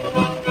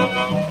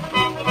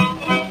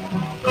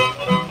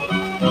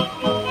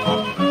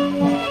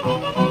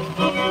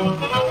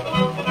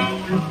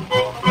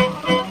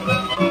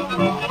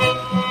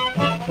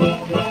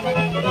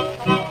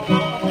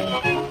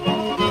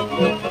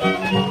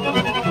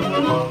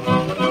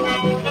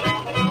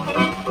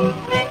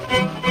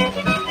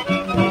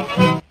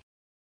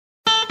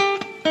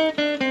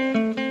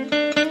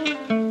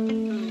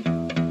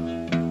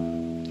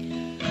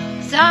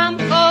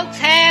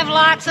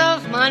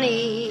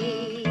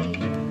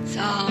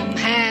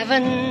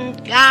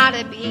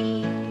 gotta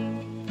be.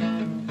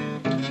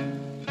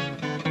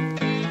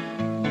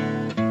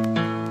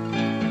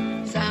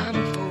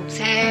 Some folks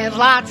have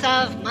lots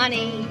of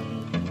money,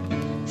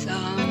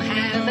 some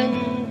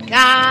haven't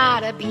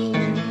gotta be.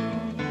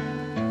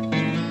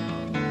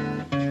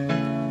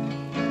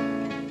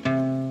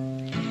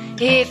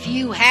 If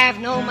you have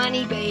no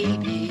money,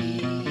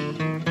 baby,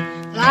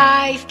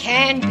 life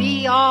can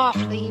be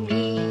awfully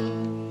mean.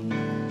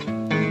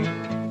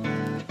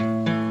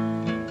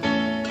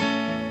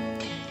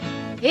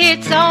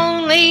 It's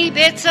only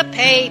bits of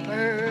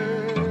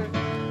paper,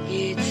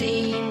 it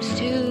seems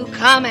to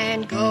come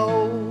and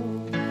go.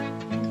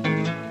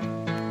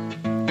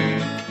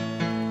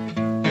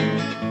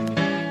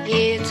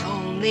 It's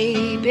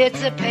only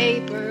bits of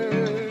paper,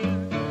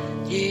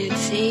 it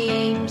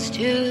seems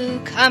to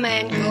come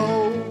and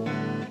go.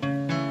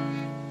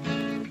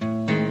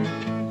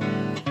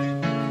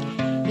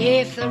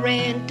 If the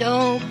rent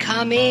don't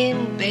come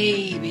in,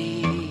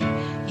 baby,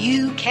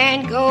 you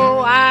can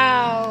go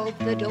out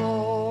the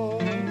door.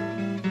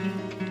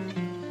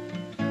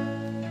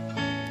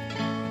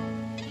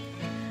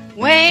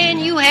 When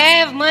you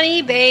have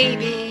money,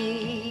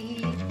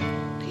 baby,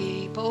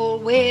 people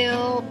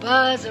will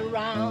buzz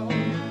around.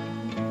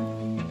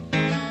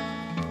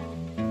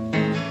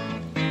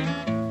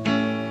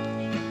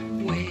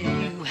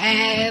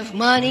 Have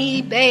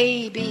money,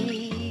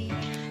 baby,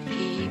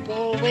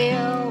 people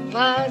will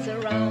buzz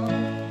around.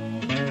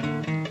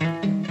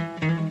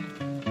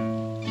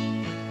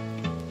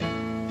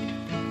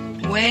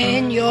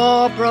 When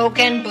you're broke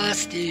and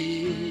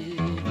busted,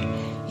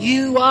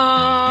 you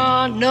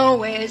are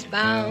nowhere's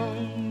bound.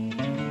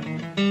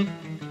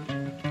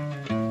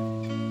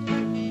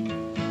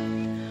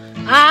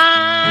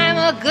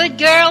 I'm a good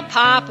girl,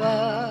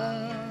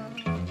 Papa,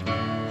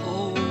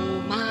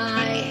 hold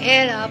my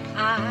head up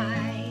high.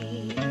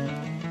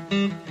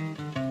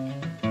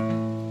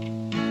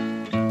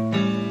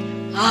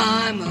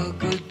 I'm a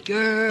good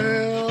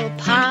girl,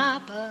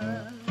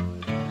 Papa,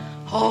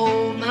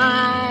 hold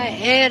my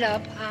head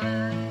up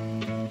high.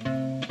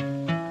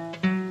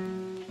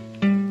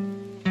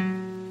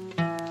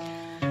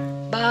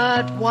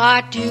 But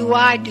what do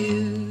I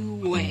do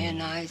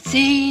when I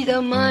see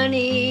the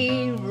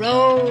money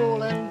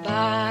rolling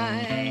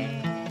by?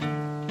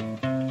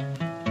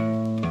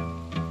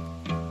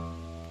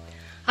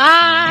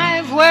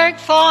 I've worked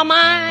for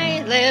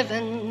my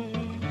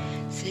living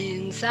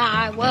since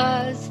I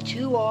was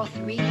 2 or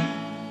 3.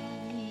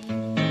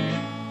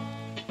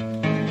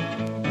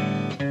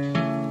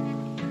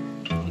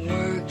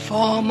 Worked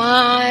for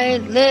my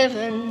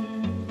living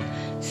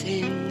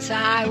since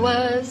I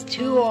was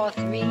 2 or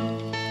 3.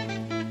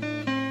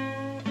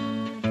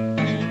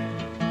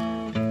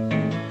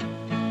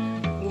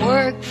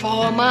 Worked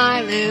for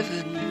my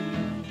living,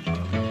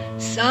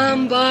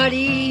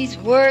 somebody's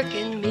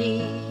working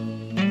me.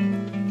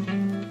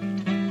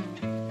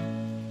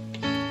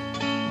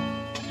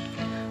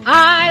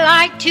 I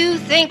like to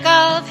think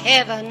of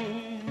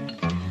heaven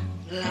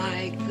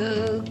like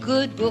the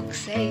good books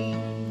say.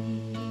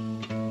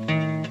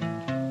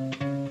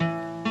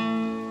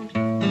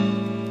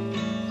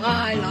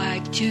 I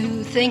like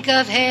to think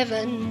of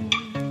heaven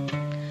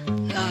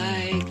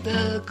like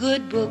the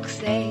good books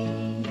say.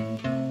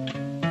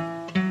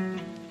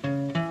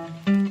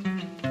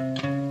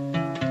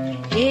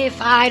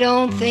 If I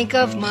don't think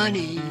of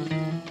money,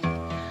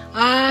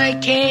 I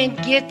can't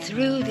get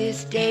through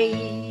this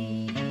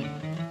day.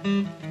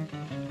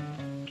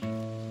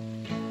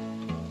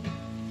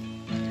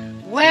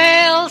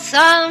 Well,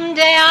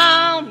 someday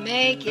I'll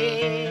make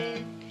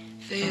it,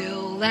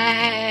 fill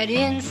that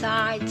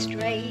inside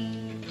straight.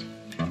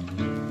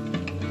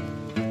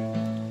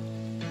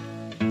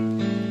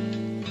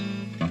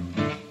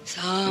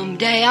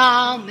 Someday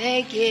I'll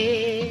make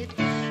it,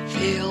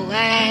 fill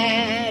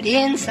that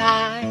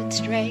inside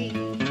straight.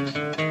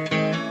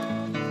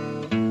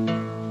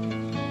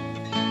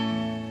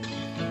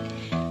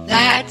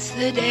 That's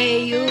the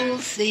day you'll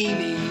see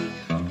me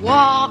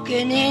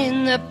walking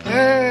in the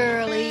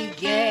pearly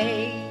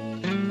gate.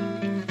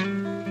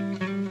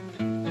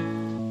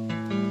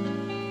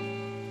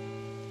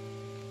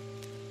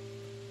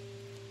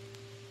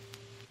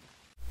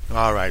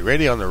 All right,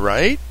 ready on the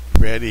right,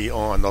 ready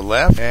on the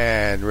left,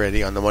 and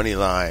ready on the money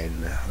line.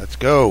 Let's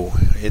go.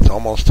 It's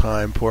almost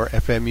time for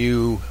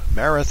FMU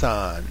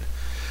Marathon.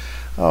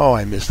 Oh,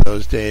 I miss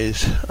those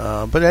days.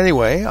 But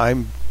anyway,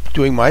 I'm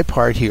doing my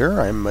part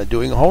here. I'm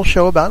doing a whole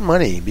show about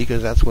money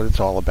because that's what it's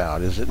all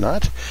about, is it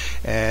not?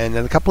 And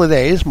in a couple of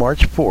days,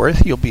 March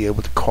 4th, you'll be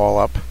able to call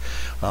up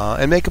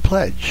and make a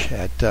pledge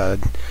at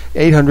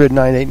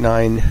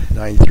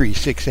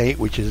 800-989-9368,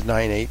 which is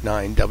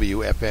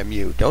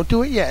 989-WFMU. Don't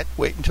do it yet.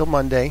 Wait until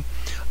Monday.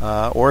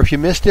 Or if you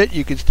missed it,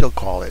 you can still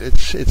call it.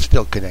 It's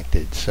still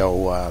connected.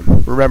 So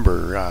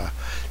remember,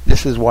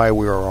 this is why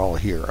we are all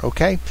here,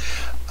 okay?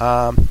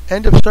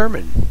 End of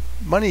sermon.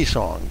 Money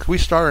songs. We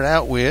started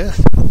out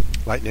with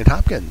Lightning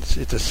Hopkins.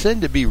 It's a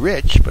sin to be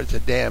rich, but it's a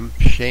damn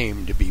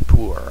shame to be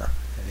poor.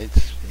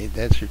 That's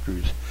the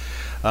truth.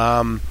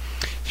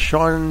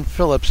 Sean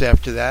Phillips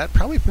after that,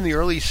 probably from the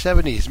early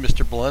 70s,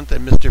 Mr. Blunt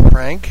and Mr.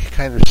 Frank,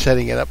 kind of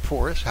setting it up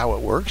for us, how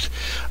it works.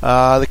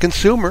 The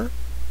Consumer,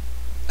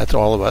 that's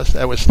all of us.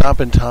 That was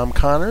Stompin' Tom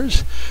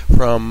Connors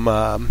from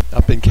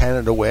Up in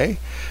Canada Way.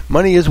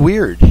 Money is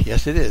Weird.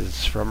 Yes, it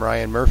is, from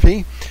Ryan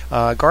Murphy.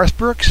 Garth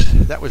Brooks,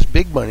 that was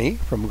Big Money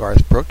from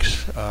Garth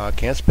Brooks.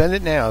 Can't spend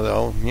it now,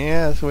 though.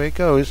 Yeah, that's the way it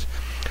goes.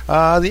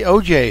 The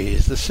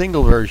OJs, the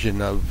single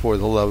version of For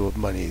the Love of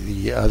Money.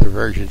 The other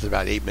version's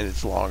about 8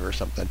 minutes long or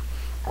something.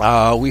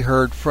 We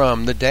heard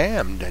from The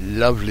Damned,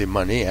 Lovely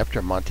Money,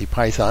 after Monty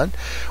Python.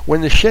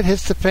 When the Shit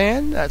Hits the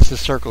Fan, that's the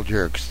Circle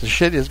Jerks. The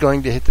shit is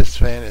going to hit this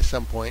fan at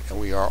some point, and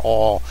we are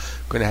all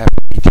going to have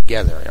to be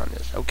together on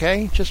this,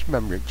 okay? Just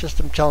remember,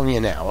 I'm telling you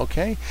now,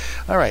 okay?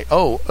 All right.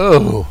 Oh,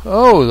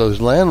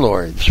 those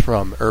Landlords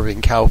from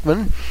Irving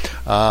Kaufman.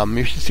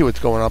 You should see what's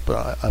going up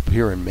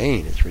here in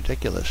Maine. It's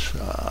ridiculous.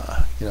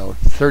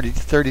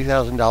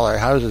 $30,000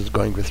 houses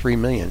going for $3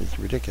 million. It's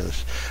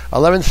ridiculous.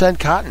 11 Cent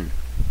Cotton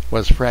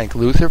was Frank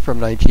Luther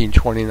from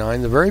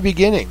 1929, the very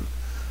beginning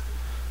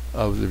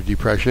of the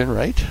Depression,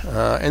 right?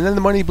 And then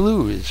the Money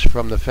Blues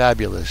from the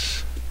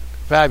fabulous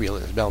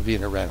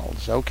Malvina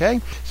Reynolds. Okay,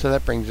 so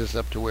that brings us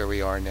up to where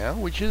we are now,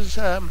 which is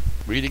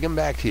reading them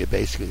back to you.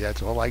 Basically,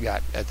 that's all I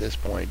got at this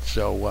point.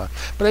 So,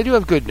 but I do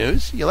have good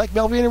news. You like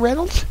Malvina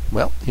Reynolds?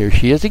 Well, here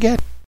she is again.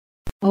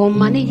 Oh,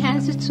 money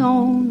has its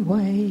own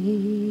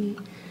way,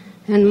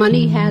 and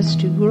money has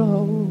to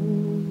grow.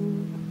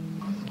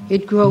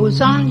 It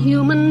grows on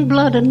human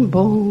blood and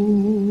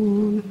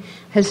bone,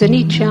 as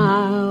any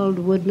child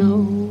would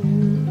know.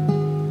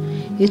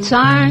 It's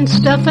iron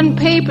stuff and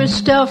paper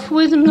stuff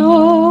with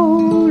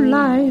no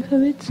life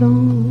of its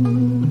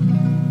own.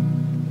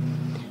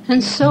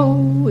 And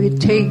so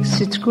it takes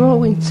its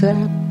growing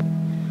sap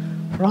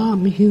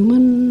from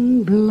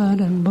human blood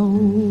and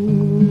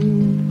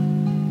bone.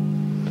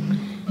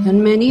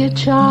 And many a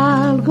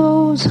child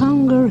goes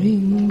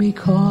hungering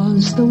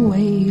because the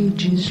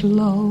wage is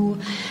low,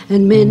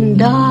 and men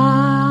die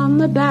on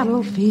the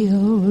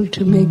battlefield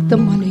to make the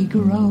money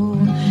grow.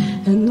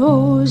 And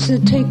those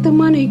that take the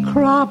money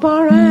crop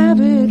are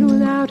avid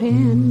without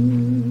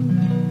end.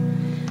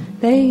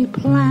 They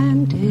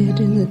plant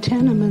it in the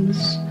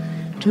tenements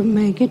to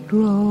make it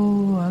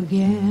grow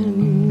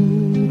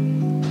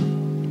again.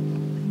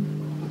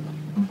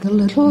 The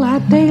little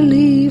that they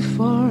leave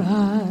for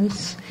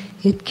us,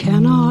 it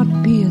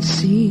cannot be a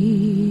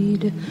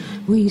seed.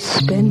 We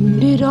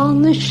spend it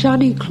on the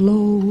shoddy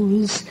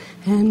clothes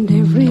and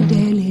every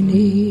daily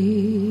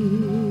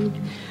need.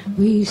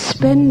 We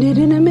spend it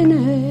in a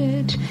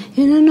minute,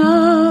 in an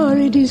hour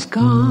it is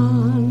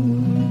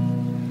gone,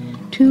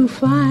 to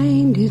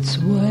find its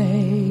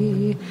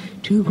way,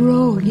 to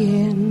grow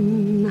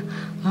again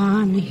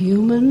on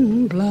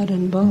human blood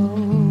and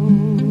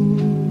bone.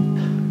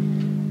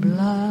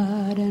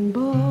 Blood and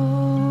bone.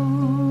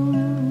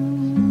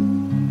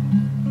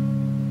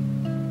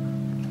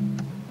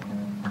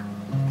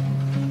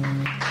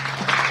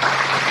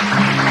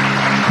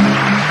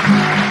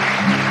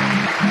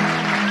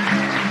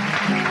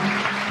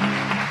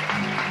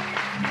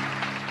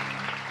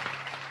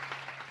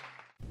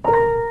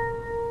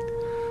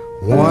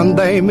 One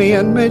day me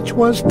and Mitch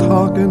was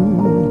talking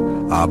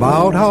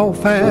about how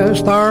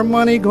fast our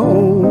money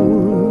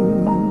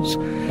goes.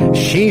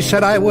 She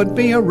said I would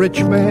be a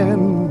rich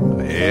man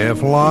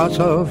if lots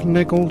of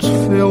nickels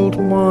filled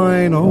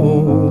my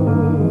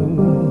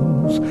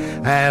nose.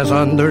 As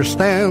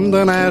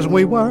understanding as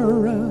we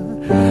were,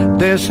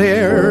 this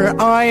here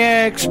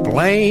I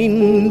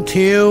explained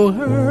to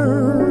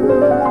her.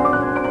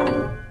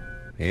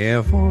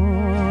 If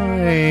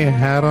I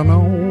had a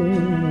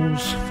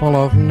nose full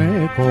of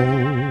nickels,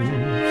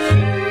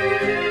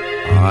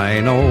 I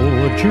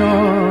know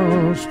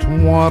just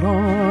what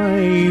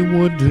I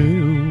would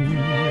do.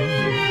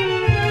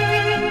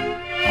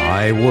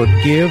 I would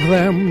give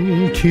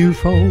them to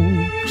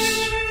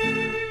folks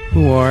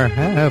who are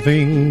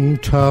having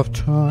tough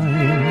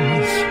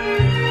times.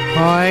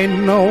 I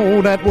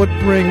know that would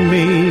bring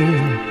me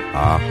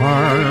a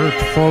heart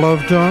full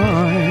of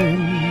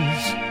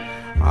dimes.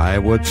 I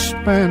would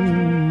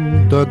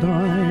spend the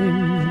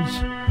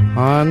dimes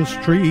on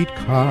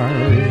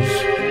streetcars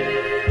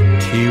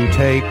to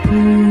take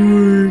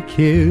poor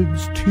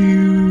kids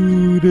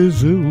to the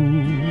zoo.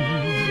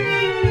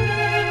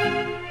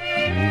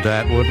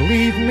 That would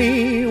leave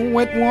me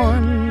with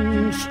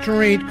one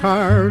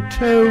streetcar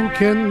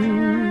token.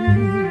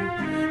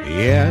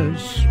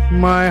 Yes,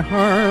 my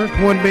heart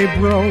would be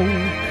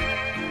broke,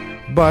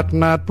 but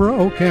not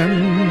broken.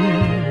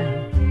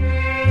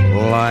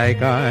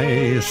 Like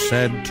I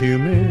said to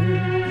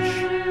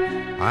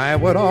Mitch, I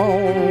would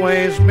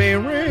always be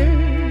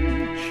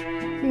rich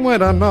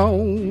with a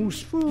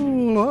nose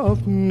full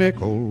of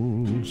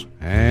nickels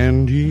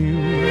and you.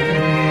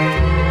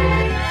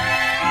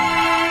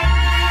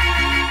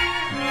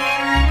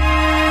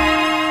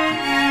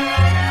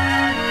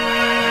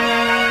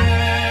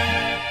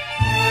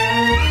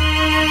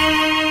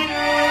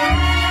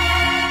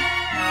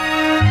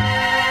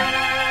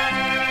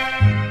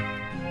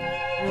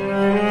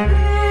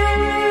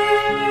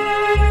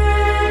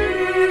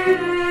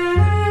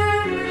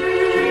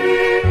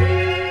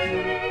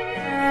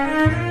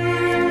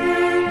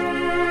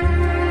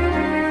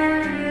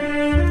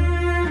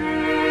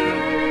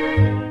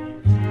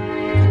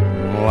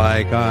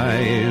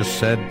 I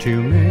said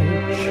to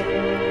Mitch,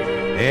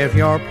 if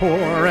you're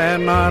poor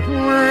and not rich,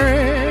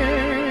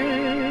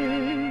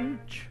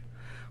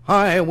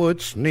 I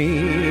would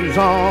sneeze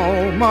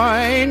all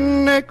my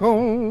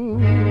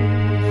nickels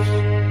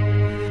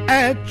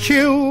at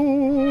you.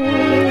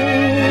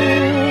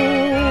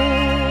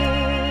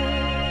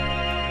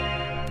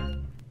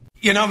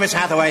 You know, Miss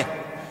Hathaway,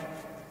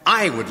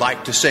 I would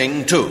like to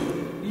sing too.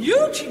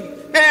 You, Chief?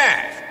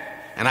 Yes.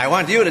 And I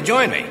want you to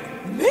join me.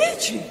 Me,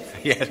 Chief?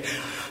 Yes.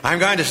 I'm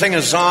going to sing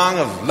a song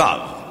of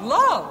love.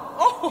 Love?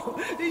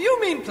 Oh, you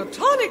mean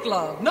platonic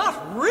love,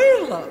 not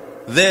real love.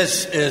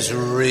 This is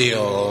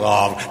real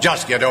love.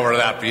 Just get over to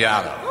that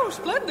piano. Oh,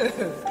 splendid.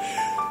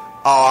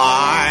 Oh,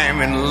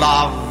 I'm in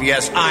love.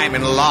 Yes, I'm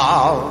in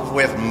love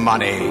with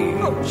money.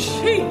 Oh,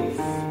 Chief.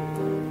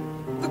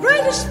 The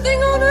greatest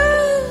thing on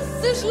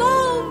earth is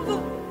love.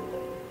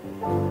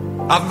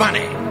 Of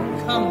money.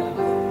 Oh, come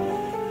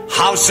now.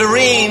 How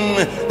serene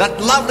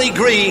that lovely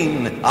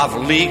green of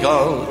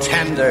legal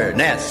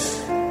tenderness.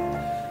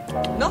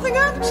 Nothing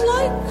acts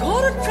like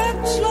or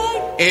attracts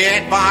like.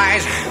 It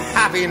buys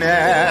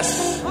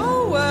happiness.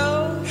 Oh,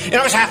 well. You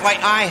know, Miss Hathaway,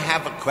 I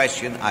have a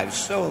question I've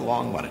so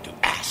long wanted to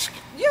ask.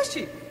 Yes,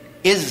 Chief.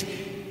 Is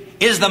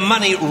the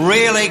money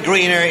really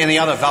greener in the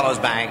other fellow's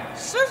bank?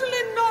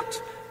 Certainly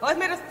not. I've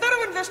made a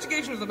thorough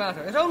investigation of the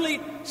matter. It only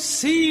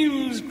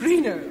seems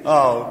greener.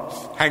 Oh,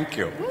 thank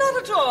you. Not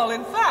at all.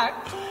 In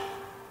fact,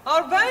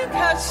 our bank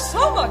has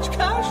so much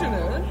cash in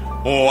it.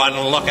 One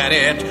look at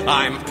it,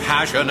 I'm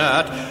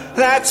passionate.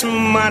 That's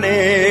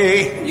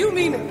money. You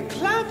mean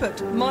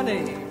Clampett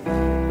money.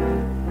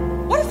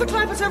 What if the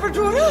Clampetts ever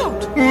drew it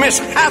out? Miss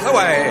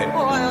Hathaway!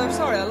 Oh, I'm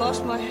sorry, I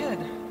lost my head.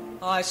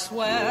 I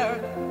swear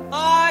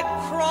I'd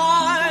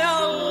cry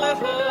a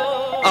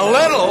little. A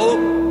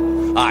little?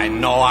 I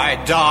know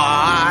I'd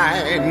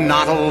die,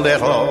 not a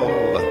little.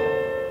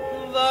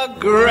 The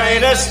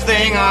greatest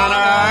thing on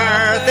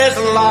earth is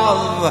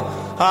love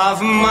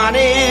of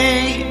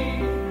money.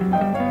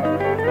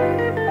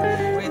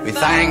 We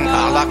thank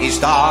our lucky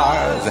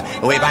stars,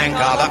 we bank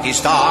our lucky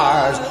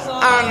stars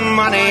on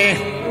money.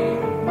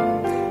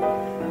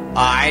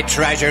 I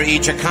treasure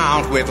each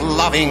account with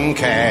loving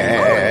care.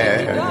 Oh,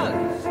 he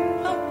does.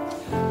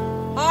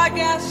 I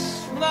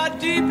guess that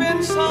deep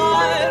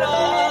inside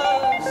us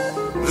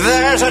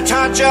there's a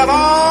touch of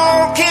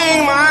old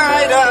King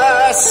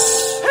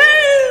Midas.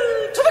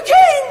 Hail to the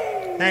king!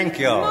 Thank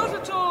you. Not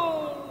at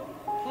all.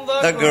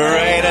 The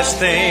greatest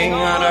thing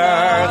on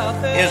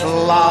earth is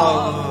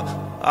love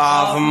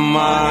of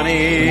money.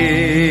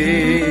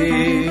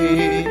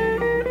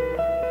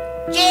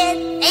 Jed,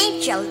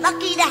 ain't you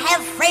lucky to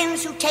have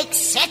friends who take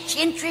such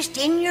interest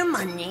in your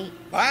money?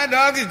 Why,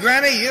 doggy,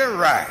 Granny, you're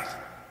right.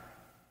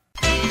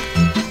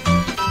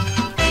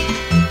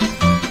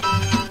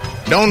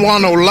 Don't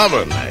want no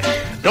lovin',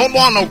 don't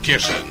want no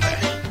kissin',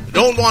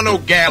 don't want no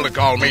gal to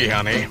call me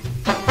honey.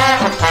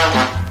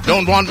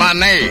 Don't want my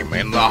name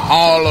in the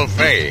Hall of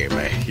Fame.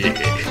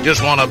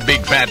 Just want a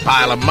big fat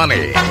pile of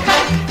money.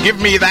 Give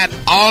me that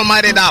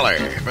almighty dollar.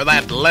 For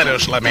that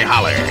lettuce, let me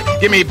holler.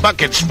 Give me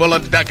buckets full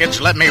of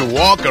ducats. Let me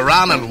walk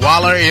around and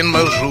waller in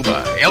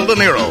Mazuba. El De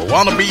Niro,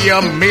 wanna be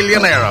a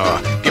millionaire.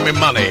 Give me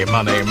money,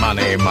 money,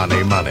 money,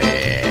 money,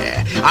 money.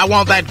 I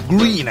want that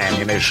green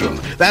ammunition.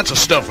 That's the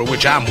stuff for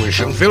which I'm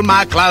wishing. Fill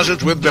my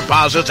closets with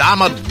deposits.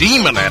 I'm a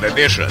demon at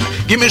addition.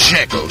 Give me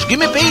shekels. Give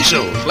me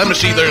pesos. Let me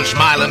see their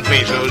smiling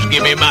faces.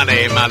 Give me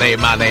money, money,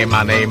 money,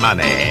 money,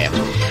 money.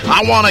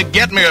 I want to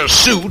get me a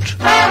suit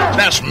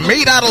that's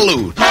made out of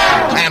loot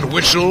and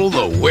whistle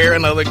the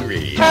wearing of the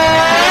green.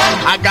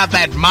 I got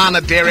that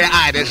monetary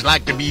itis,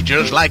 like to be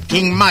just like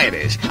King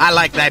Midas. I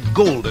like that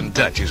golden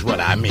touch is what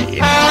I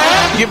mean.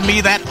 Give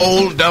me that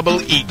old double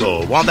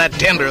eagle. Want that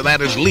tender that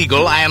is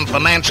legal and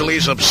financially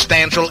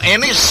substantial.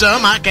 Any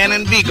sum I can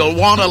inveigle.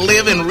 Want to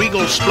live in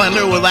regal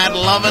splendor with that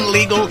loving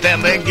legal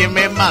tender. Give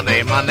me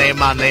money, money,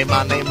 money,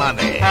 money,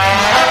 money.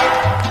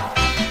 Now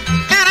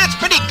that's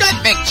pretty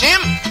good, Big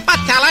Jim. But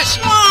tell us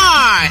more,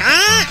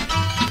 huh?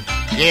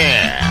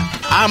 Yeah,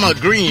 I'm a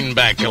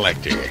greenback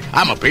collector.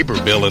 I'm a paper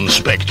bill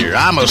inspector.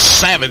 I'm a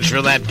savage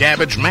for that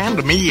cabbage, man.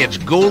 To me, it's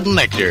golden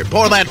nectar.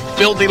 Pour that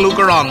filthy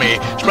lucre on me.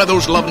 Spread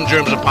those loving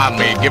germs upon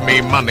me. Give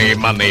me money,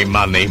 money,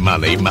 money,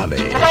 money,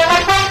 money.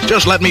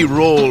 Just let me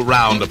roll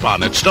round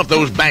upon it. Stuff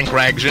those bank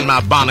rags in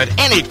my bonnet,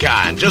 any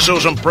kind, just so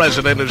some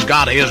president has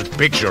got his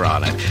picture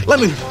on it. Let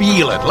me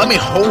feel it. Let me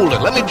hold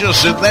it. Let me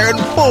just sit there and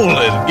fold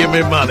it. Give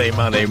me money,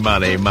 money,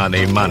 money,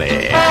 money,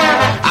 money.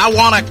 I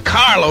want a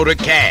carload of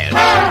cash,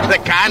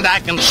 the kind I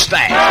can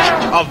stash,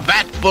 a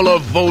vat full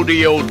of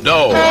Vodio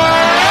dough.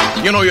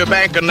 You know your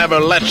banker never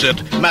lets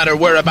it matter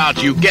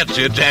whereabouts you gets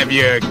it. Have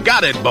you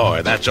got it,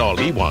 boy? That's all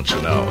he wants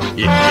to know.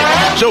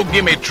 Yeah. So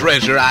give me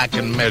treasure I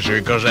can measure,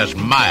 'cause that's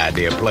my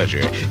idea of pleasure.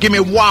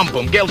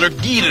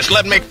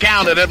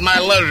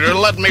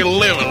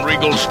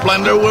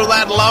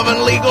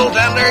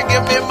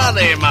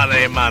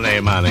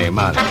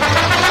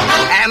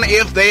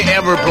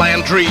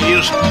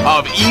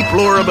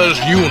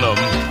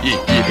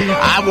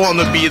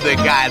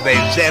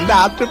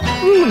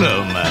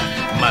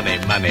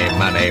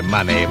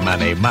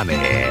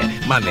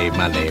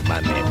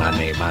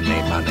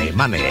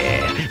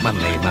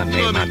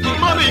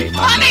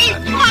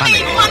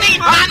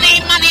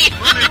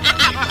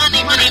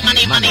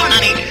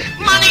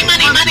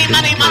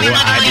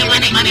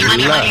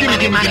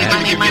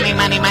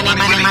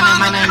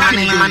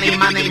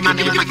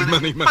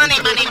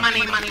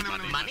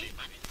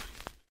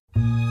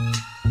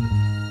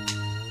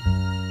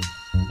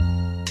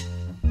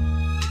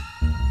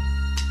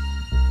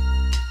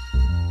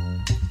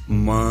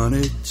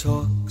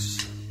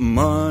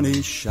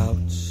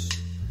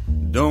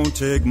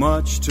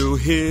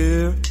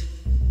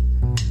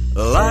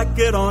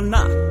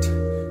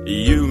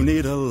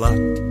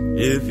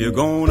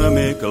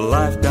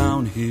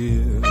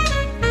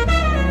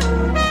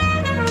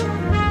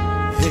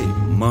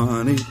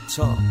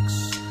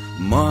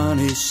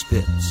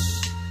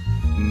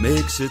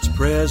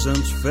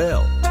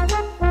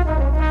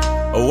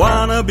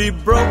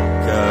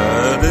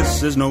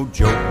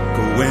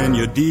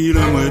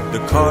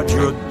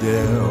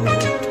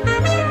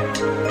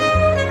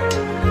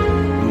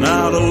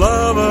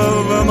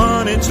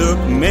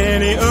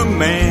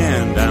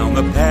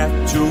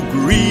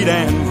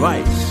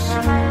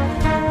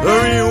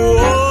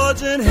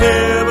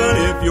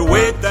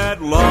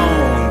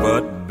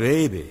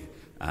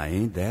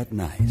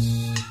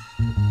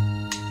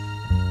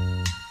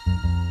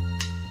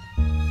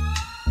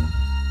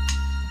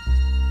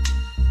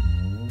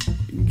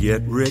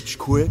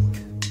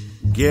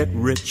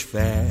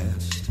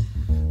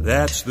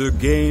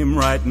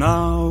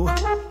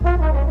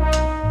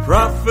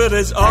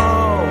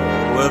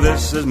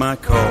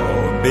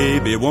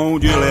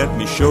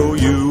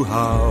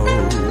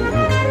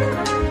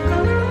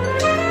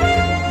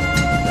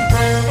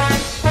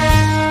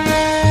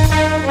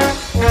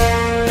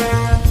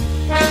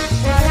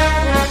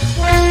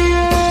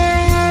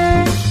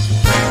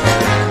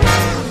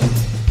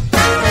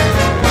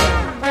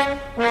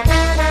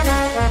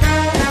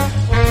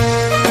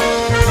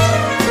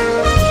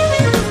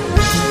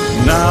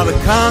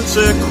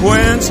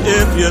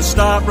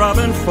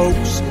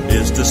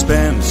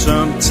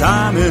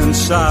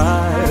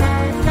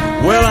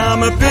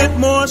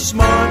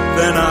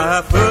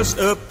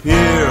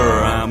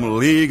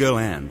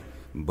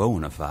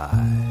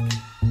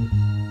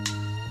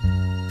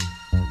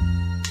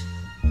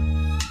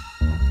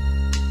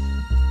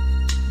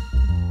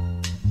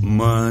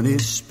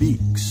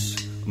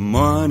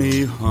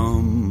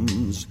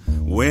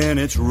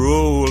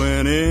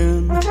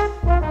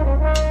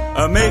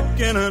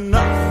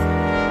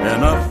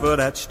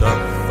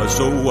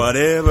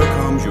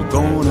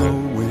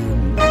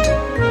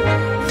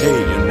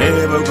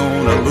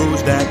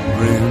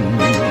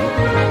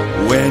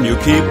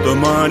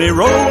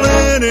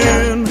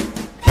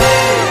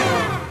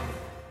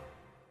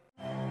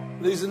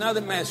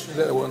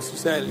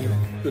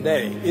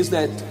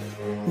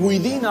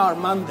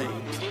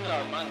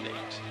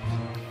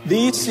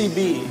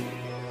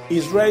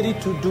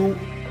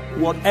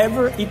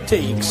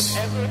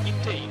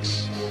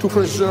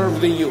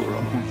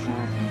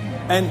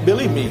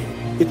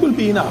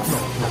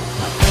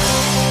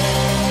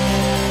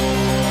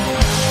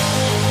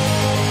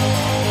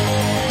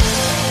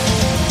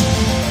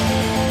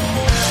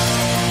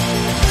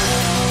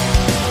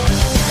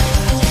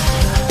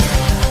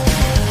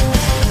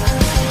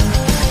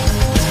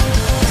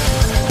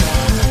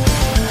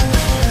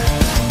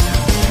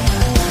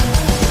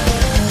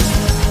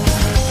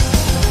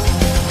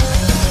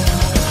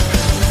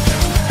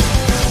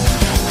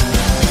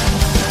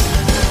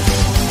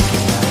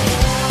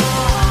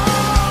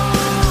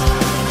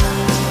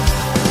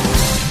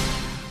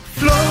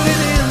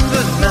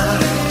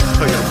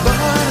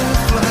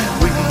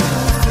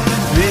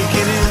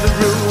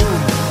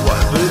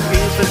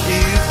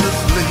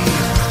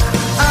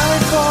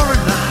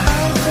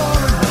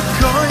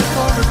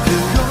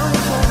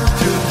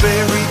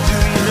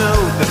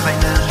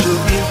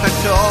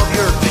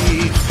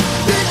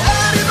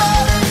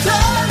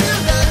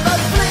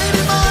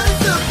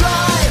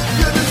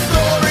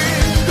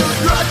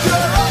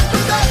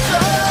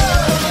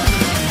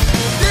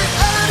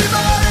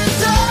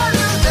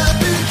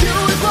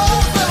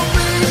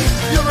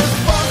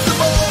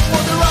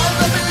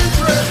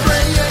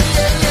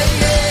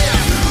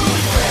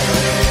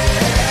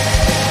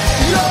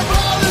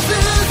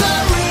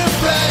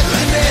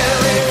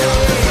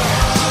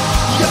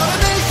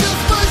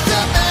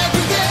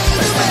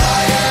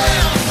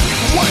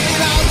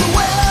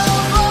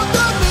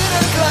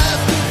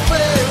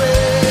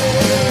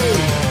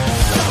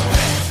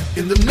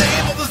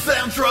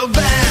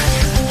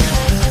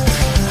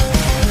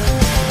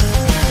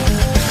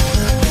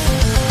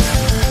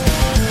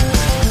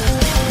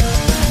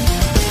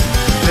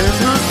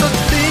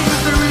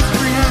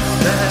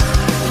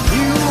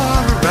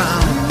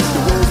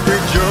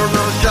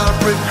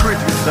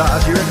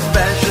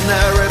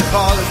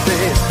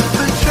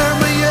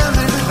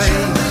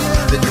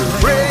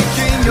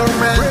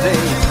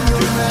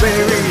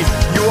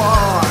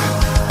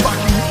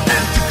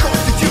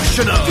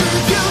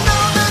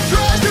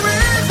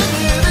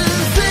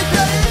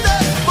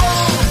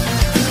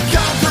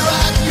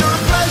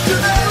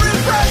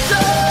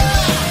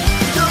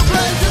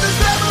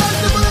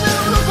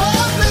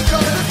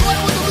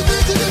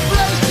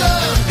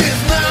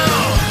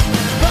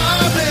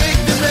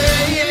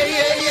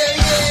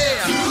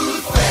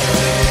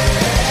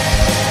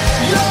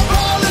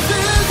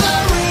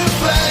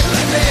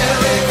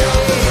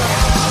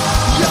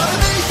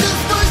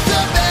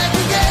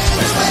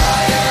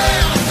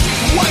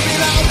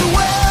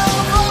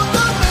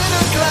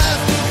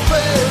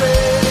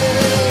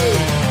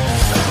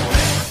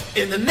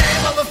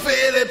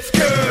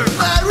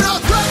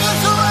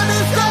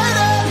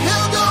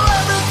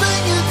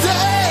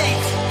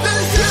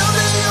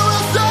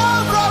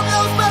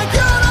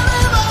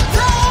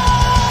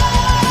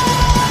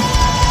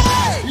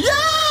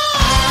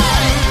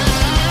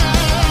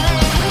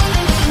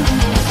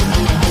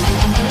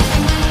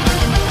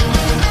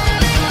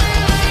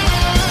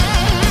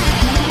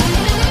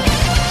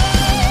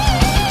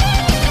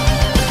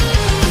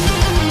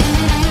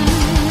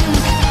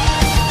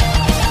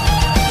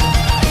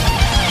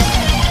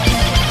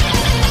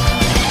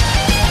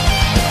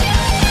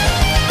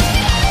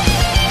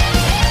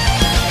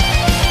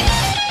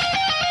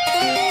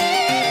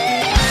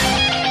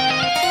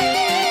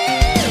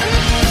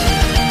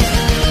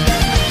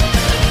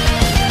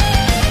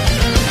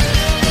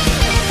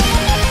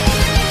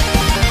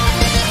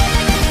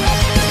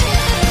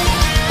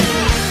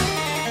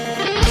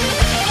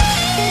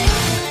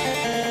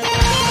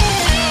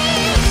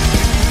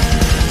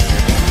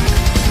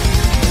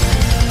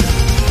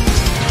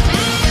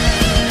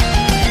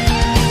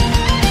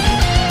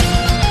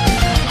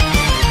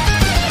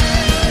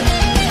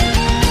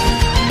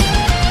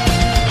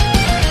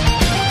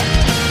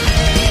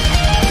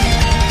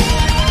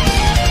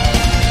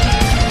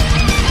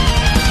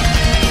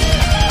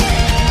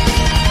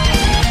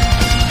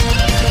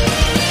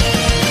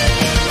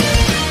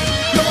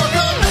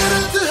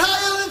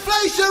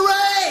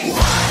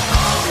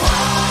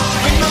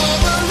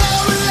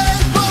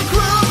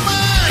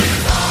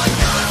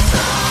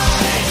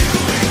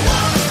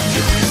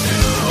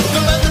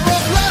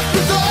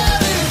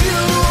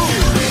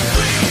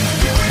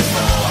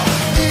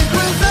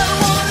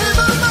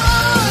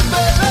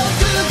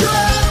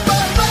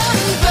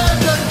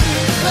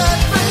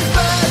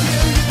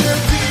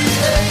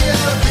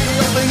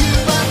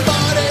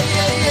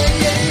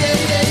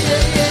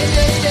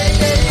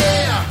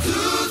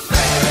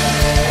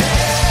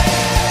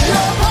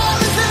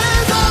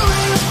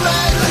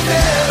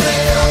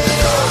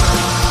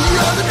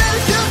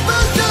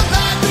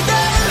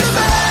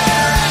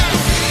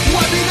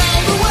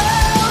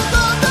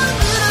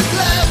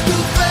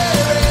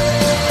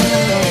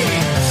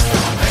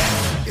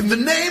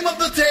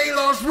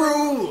 Taylor's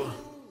rule.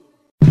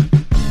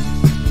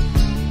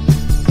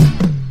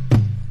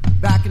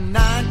 Back in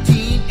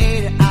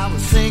 1980, I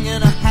was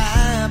singing a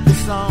happy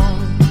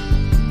song.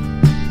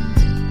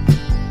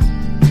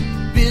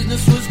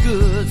 Business was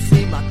good,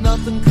 seemed like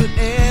nothing could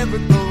ever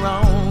go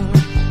wrong.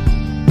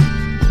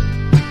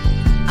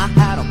 I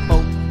had a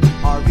boat,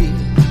 RV,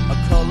 a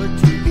color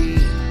TV,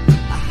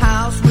 a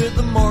house with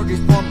a mortgage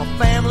for my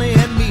family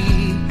and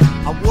me.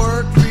 I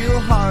worked real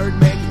hard,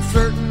 making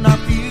certain our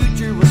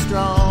future was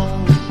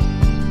strong.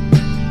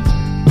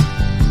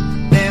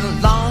 Then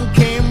along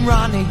came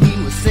Ronnie,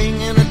 he was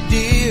singing a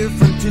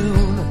different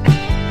tune.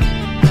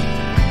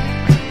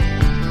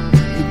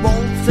 He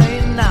won't say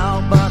it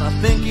now, but I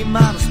think he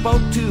might have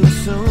spoke too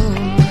soon.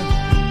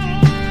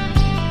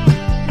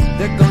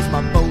 There goes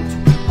my boat,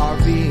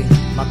 RV,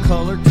 my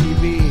color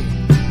TV.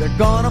 They're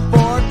gonna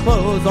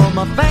foreclose on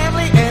my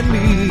family and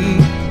me.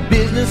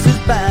 Business is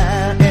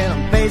bad and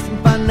I'm facing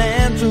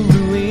financial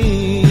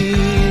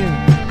ruin.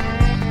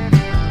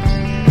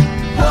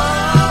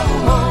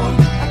 Whoa,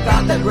 I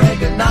got that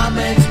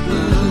Reaganomics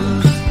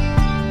blues.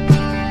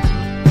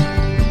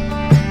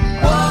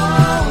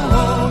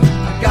 Whoa, I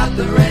got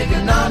the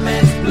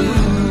Reaganomics blues.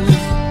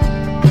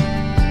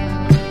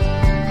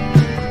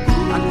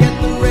 I get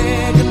the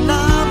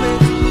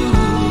Reaganomics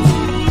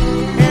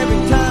blues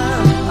every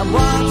time I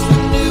watch the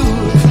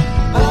news.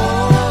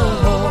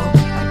 Oh, I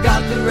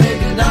got the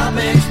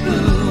Reaganomics blues.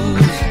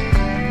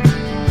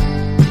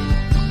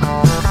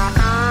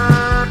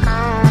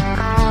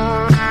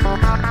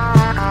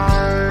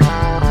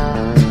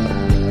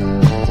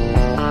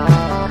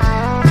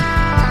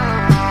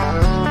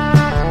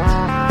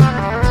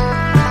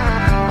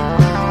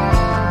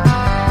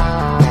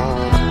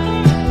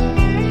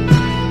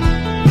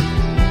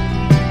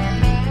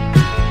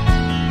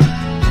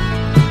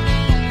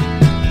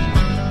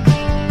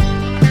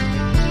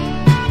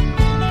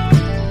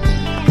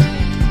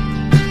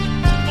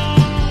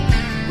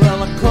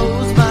 Well, I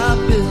closed my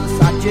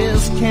business, I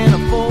just can't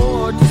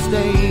afford to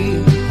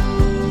stay.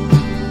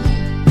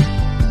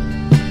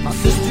 My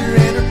sister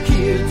and her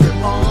kids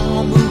are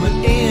all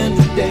moving in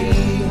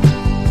today.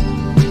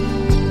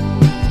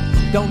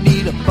 Don't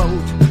need a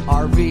boat,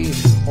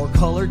 RV, or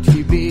color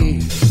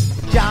TV.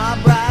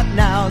 Job right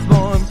now is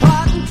more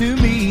important to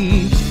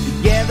me.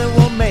 Together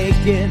we'll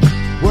make it,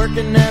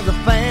 working as a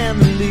family.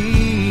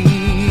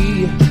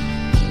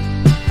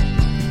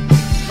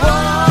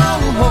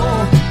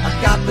 Whoa, I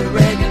got the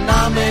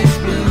Reaganomics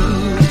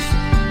blues.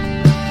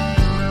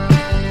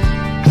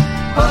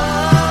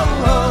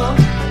 Whoa, I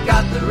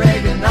got the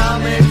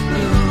Reaganomics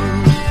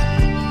blues.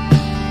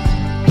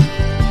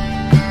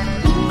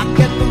 I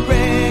get the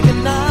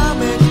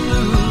Reaganomics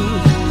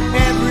blues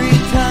every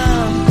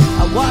time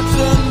I watch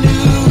the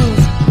news.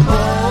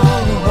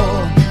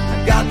 Oh, I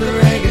got the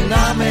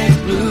Reaganomics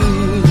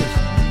blues.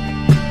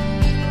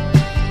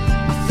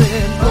 I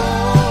said, oh,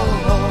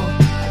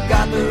 I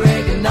got the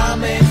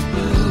Reaganomics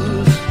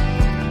blues.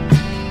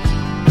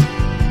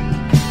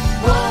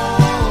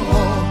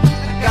 Whoa,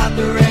 I got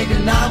the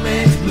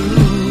Reaganomics blues.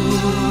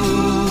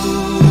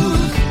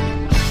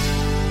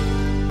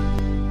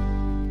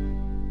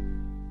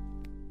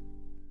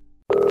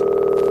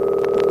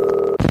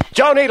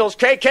 Joe Needles,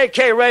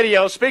 KKK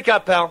Radio. Speak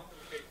up, pal.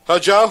 Oh,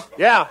 Joe?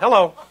 Yeah,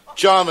 hello.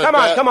 Joe,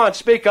 I'm Come on,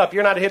 speak up.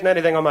 You're not hitting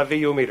anything on my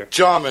VU meter.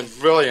 Joe, I'm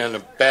really in a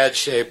bad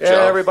shape, Joe.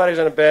 Yeah, everybody's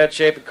in a bad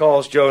shape. It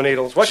calls Joe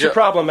Needles. What's your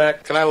problem,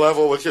 Mac? Can I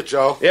level with you,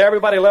 Joe? Yeah,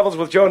 everybody levels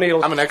with Joe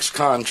Needles. I'm an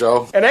ex-con,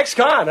 Joe. An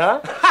ex-con,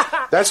 huh?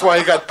 That's why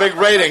you got big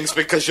ratings,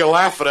 because you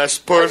laugh at us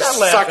poor I'm not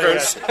laughing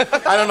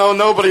suckers. I don't know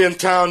nobody in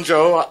town,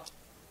 Joe.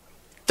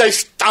 They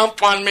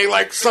stomp on me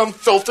like some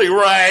filthy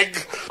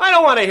rag. I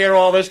don't want to hear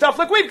all this stuff.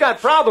 Look, we've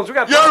got problems. We've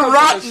got You're problems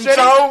in rotten, the city.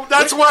 Joe.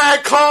 That's why I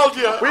called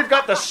you. We've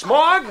got the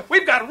smog.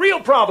 We've got real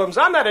problems.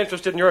 I'm not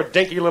interested in your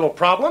dinky little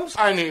problems.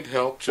 I need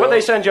help, Joe. What'd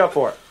they send you up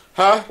for?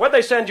 Huh? What'd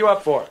they send you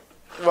up for?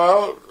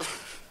 Well...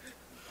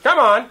 Come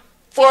on.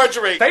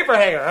 Forgery. Paper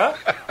hanger,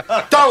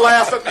 huh? Don't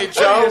laugh at me,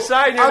 Joe. You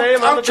sign your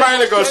name on I'm the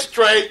trying to go shit?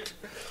 straight.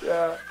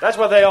 Yeah, that's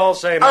what they all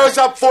say, man. I was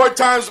up 4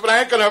 times, but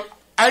I ain't gonna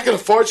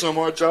forge no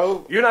more,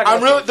 Joe. You're not gonna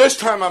forge. This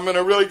time I'm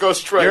gonna really go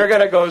straight. You're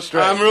gonna go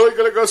straight. I'm really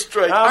gonna go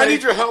straight. How I many-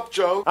 need your help,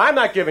 Joe. I'm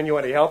not giving you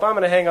any help. I'm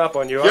gonna hang up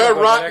on you. I'm You're gonna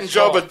go to the rotten, next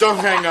Joe, call. but don't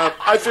hang up.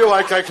 I feel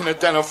like I can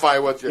identify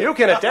with you. You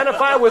can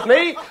identify with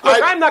me?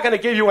 Look, I'm not going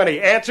to give you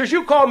any answers.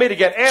 You call me to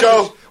get answers.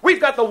 Joe.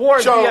 We've got the war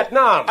in Joe,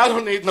 Vietnam. I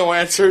don't need no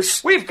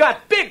answers. We've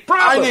got big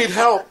problems. I need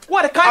help.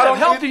 What kind of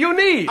help do you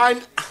need?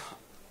 I'm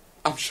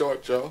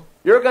short, Joe.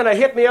 You're going to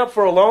hit me up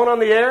for a loan on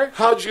the air?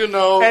 How'd you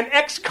know? An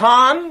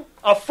ex-con?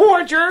 A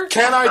forger?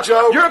 Can I,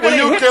 Joe? You're Will going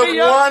to you hit give me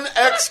up? one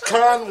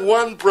ex-con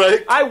one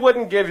break? I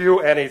wouldn't give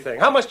you anything.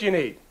 How much do you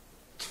need?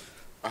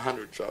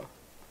 100, Joe.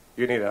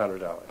 You need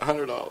 $100.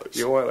 $100.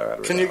 You want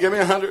 $100. Can you give me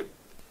 100?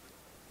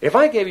 If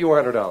I gave you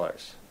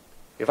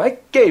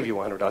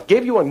 $100,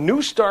 gave you a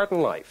new start in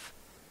life,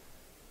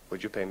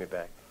 would you pay me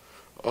back?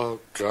 Oh,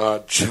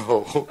 God,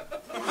 Joe.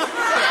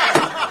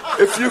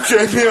 If you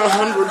gave me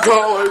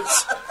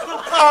 $100.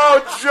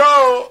 Oh,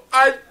 Joe.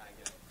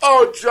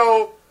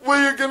 Joe, will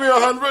you give me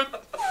 100?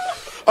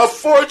 A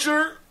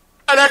forger?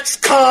 An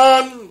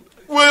ex-con?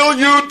 Will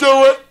you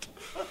do it?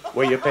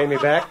 Will you pay me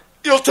back?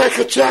 You'll take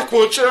a check,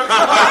 won't you?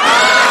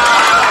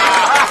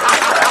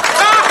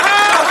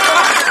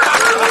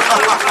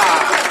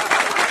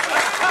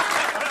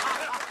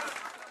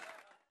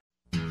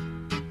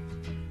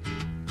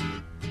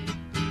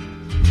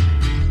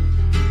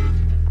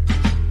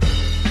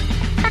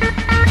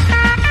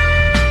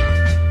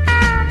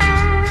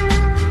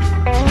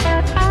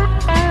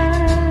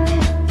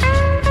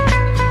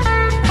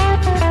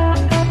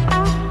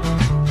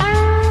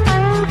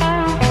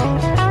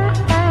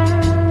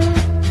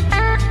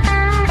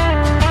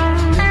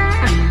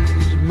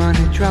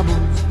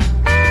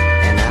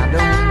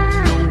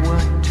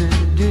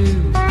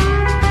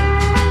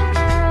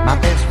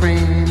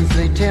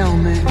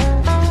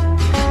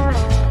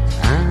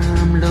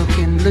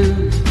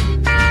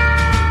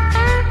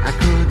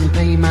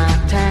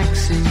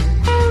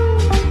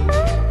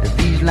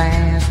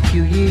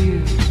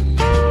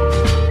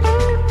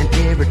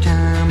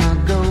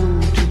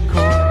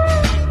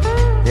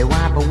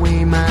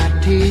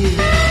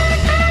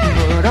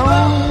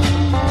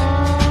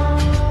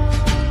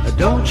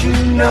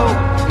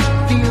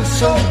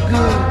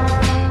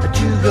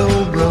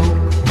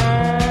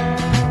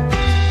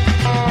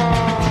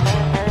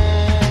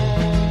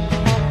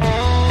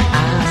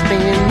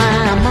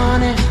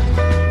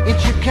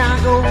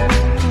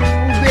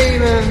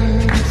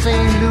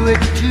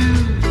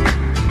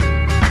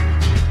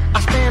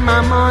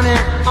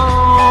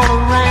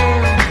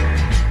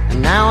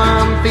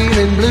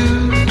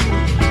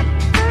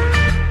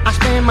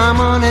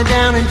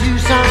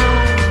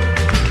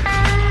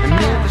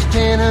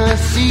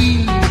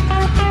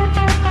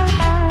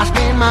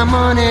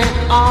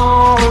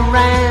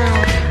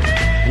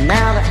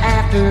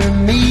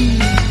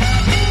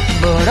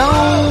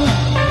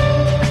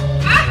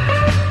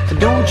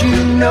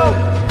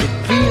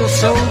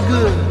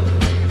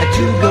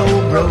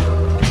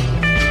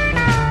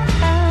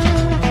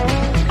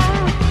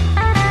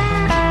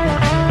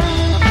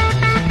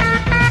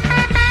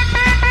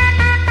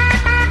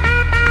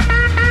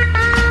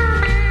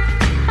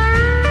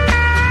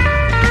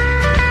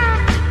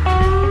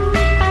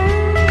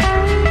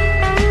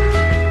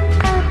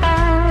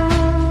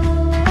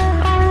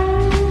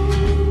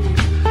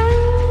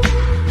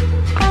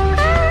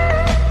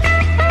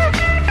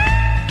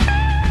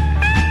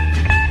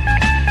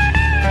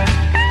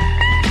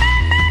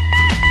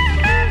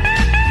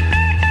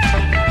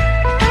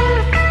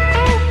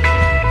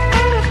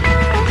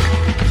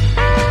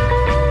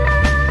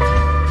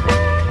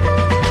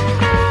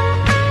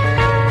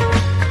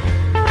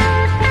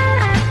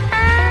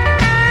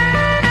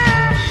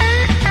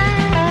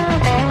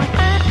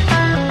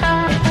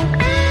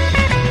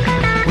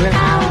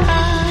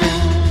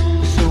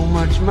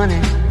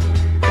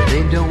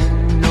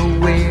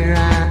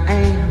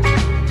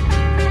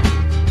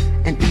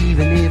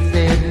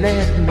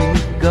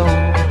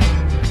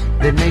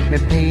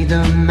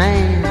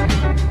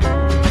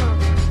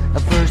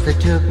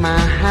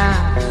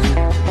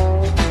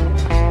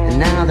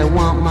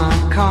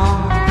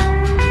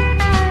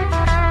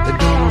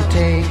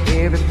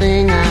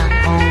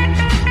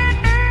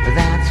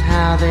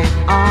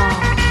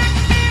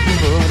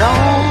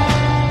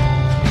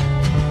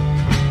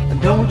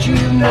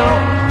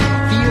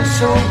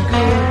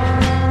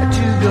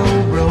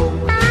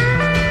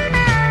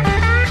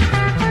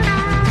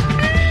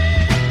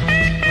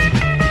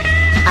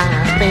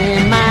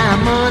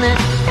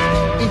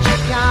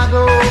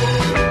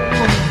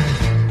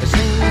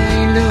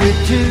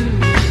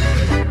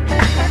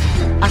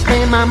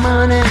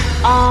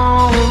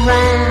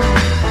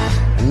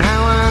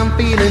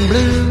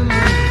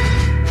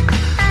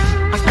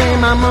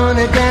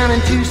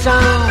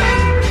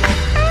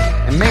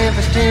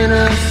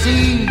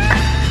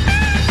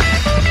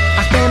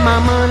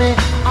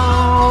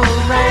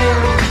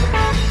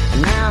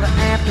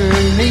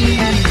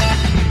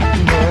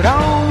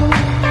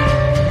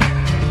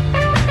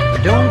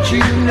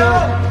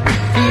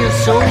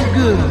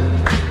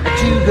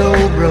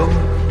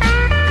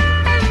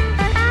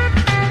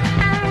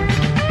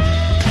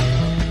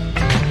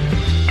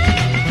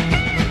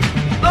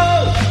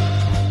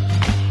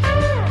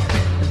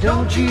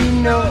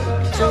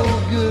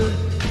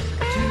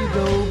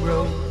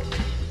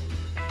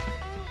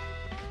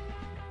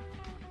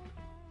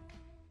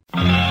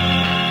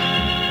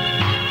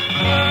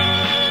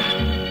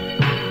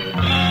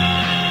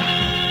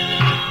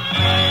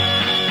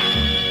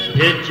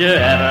 Did you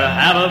ever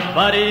have a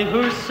buddy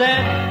who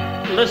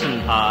said,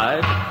 listen,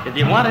 Pard, if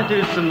you want to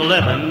do some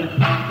living,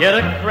 get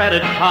a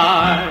credit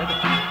card.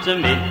 To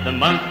meet the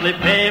monthly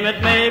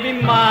payment may be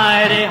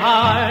mighty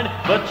hard,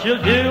 but you'll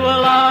do a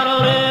lot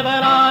of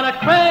living on a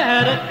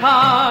credit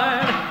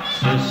card.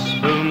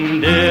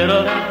 Sis-boom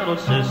diddle-daddle,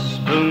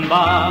 sis-boom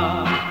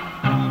bob.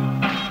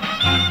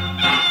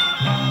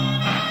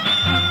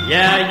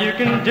 Yeah, you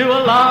can do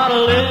a lot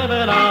of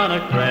living on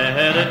a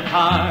credit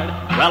card.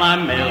 Well, I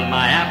mailed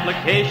my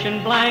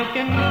application blank,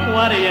 and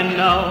what do you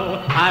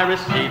know? I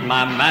received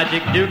my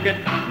magic ducat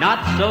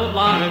not so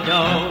long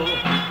ago.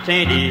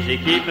 'Tain't easy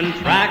keeping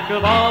track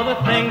of all the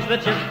things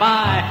that you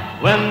buy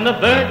when the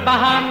bird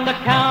behind the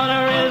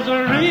counter is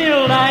a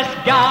real nice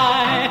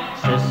guy.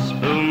 Sis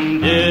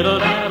boom diddle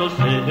daddle,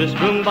 sis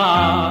boom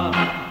bob.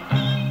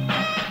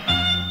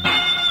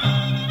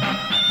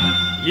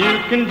 You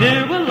can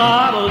do a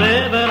lot of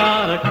living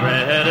on a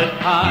credit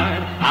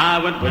card. I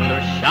went window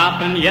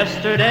shopping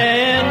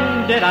yesterday,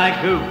 and did I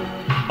goof?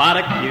 Bought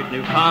a cute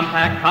new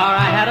compact car,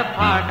 I had to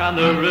park on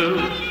the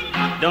roof.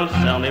 Don't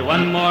sell me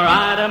one more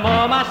item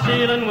or my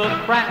ceiling will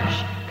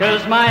crash,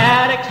 'cause my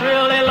attic's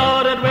really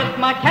loaded with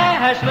my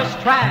cashless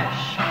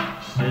trash.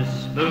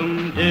 Sis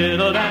boom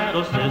diddle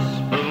daddle, sis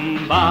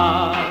boom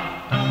bob.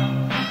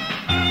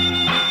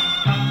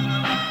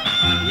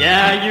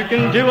 Yeah, you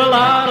can do a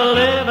lot of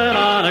living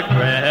on a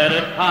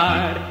credit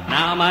card.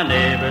 Now my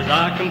neighbors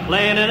are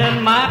complaining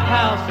and my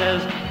pal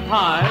says,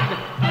 hard,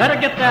 better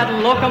get that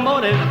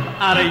locomotive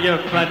out of your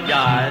front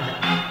yard.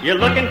 You're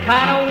looking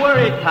kind of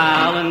worried,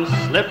 pal, and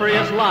slippery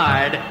as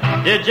lard.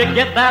 Did you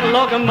get that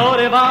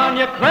locomotive on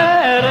your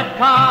credit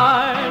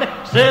card?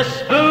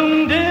 Sis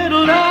boom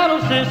diddle daddle,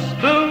 sis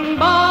boom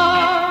bob.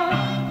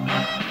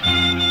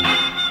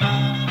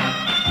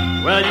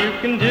 Well, you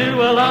can do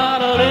a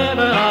lot of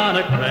living on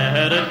a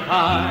credit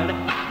card.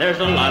 There's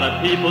a lot of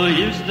people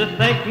used to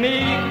think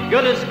me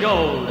good as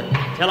gold,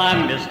 till I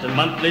missed a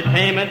monthly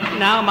payment,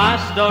 now my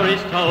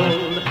story's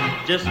told.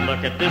 Just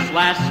look at this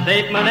last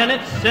statement and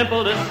it's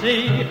simple to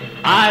see.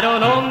 I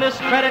don't own this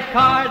credit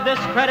card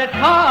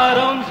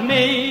owns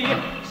me.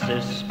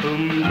 Sis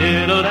boom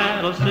diddle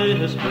daddle,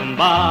 sis boom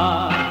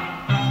bob.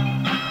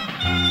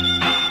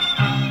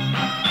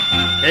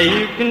 Hey,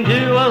 you can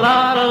do a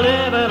lot of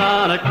living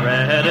on a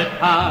credit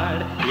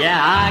card.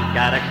 Yeah, I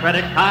got a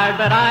credit card,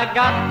 but I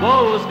got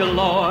woes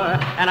galore.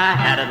 And I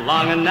had it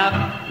long enough,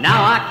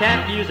 now I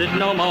can't use it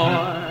no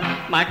more.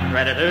 My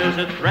creditors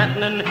are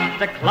threatening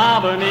to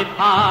clobber me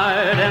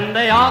hard, and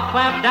they all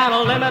clamped down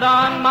a limit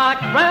on my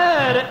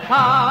credit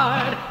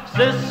card.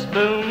 Sis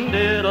boom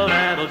diddle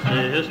daddle,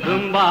 sis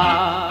boom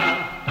bob.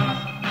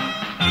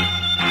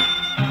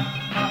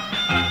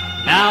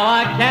 Now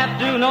I can't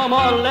do no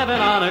more living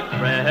on a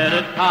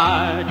credit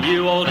card.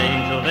 You old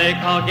angel they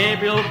call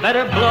Gabriel,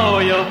 better blow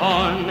your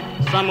horn.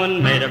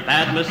 Someone made a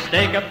bad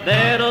mistake up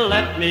there to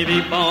let me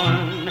be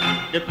born.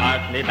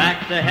 Depart me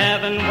back to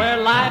heaven where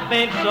life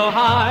ain't so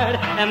hard,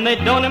 and they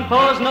don't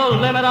impose no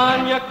limit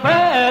on your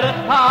credit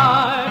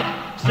card.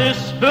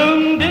 Sis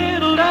boom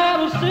diddle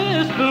daddle,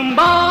 sis boom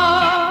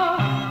bob.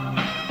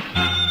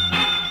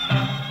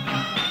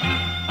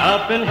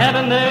 Up in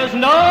heaven there's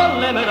no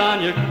limit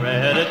on your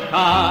credit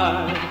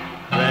card.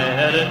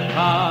 Credit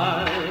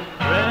card,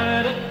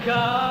 credit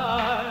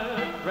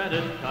card,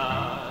 credit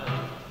card,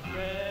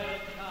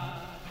 credit card,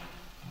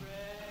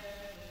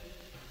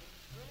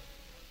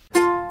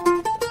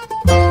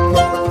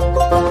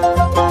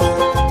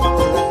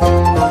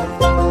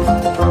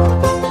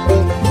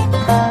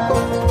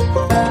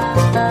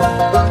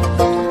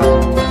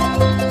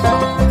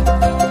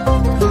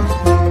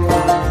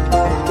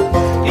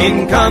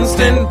 in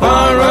constant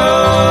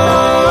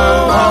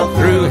borrow all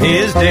through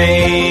his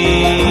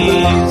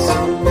days.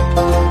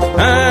 I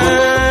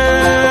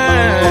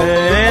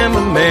am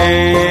a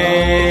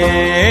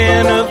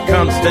man of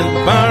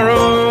constant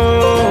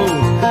borrow.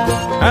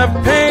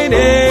 I've paid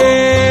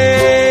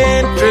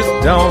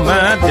interest all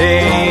my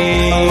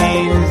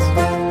days.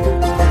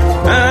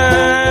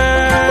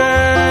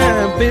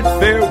 I bid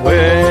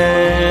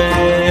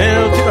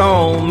farewell to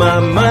all my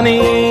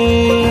money.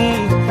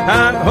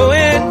 I owe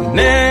it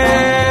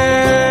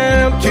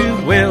now to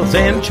Wells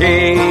and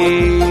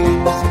Chase.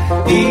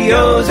 He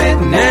owes it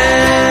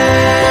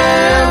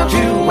now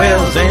to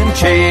Wells and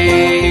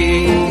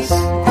Chase.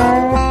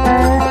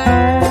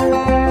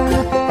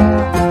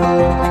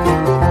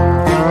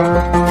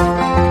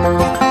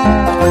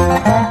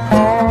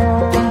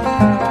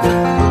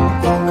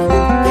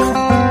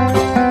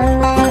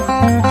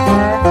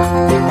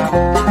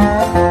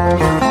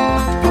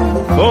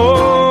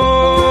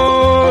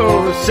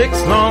 For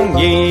 6 long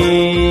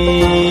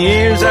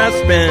years I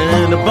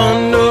spent a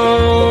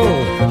bundle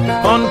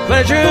on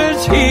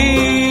pleasures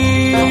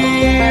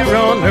here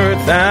on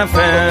earth I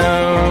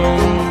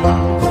found.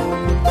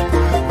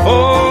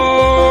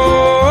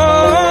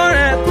 For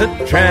at the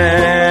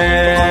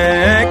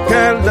track I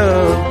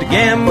love to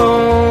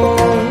gamble.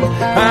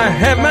 I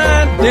have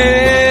my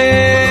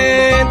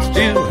debts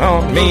to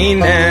haunt me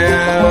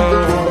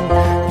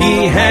now.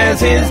 He has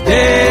his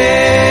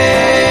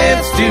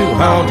debts to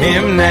haunt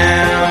him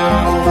now.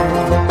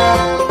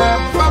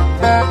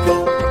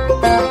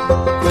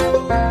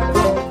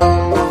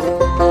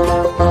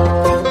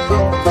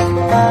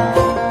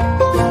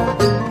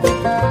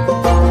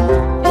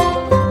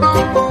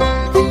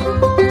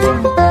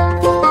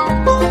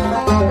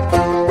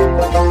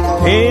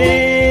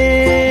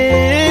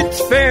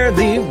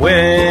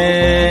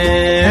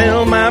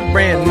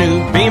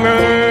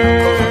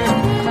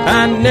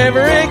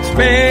 Never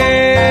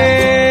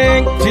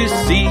expect to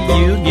see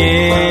you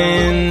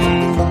again,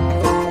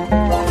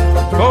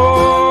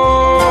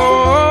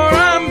 for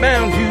I'm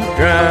bound to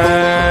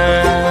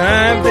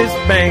drive this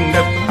banged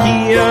up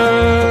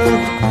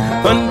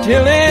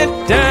it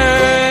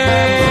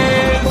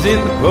dies in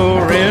the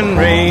pouring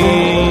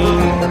rain.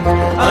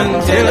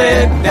 Until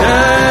it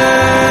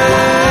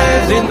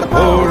dies in the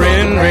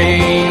pouring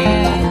rain.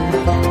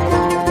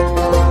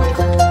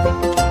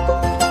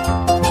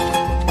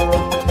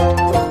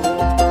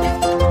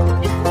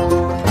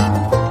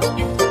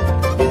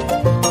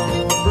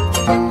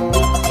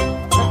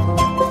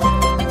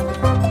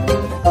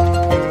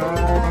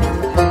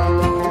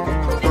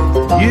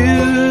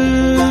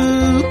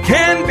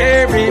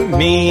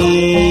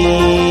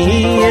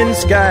 Me in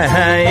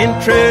sky-high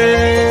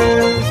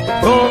interest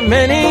for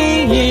many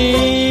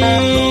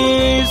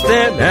years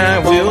that I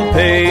will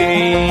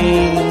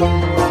pay.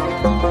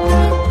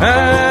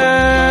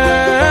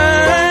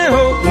 I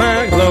hope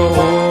my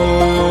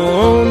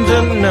loan's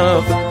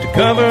enough to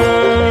cover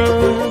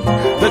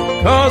the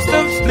cost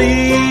of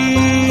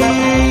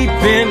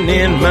sleeping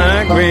in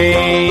my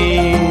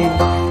grave.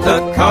 The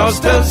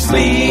cost of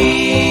sleeping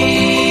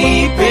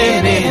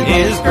in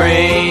his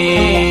grave.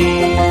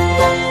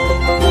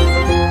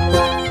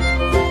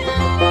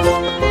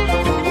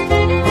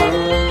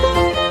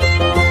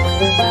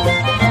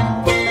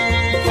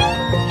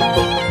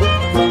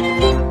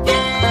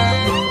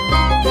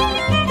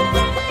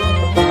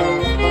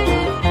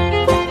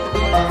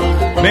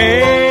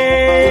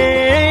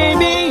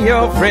 Maybe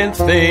your friends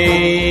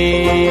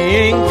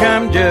think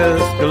I'm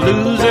just a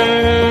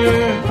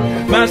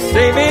loser. My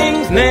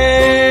savings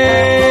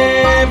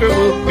never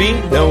will be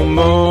no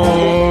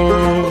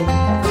more.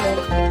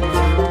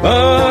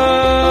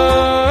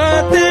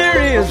 But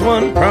there is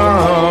one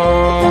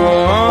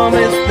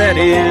promise that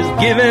is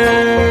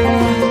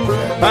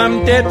given.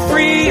 I'm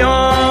debt-free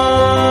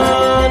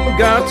on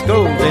God's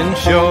golden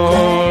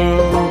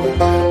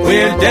shore.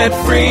 We're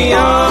debt-free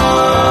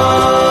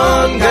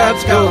on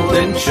God's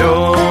golden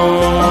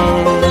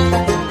shore.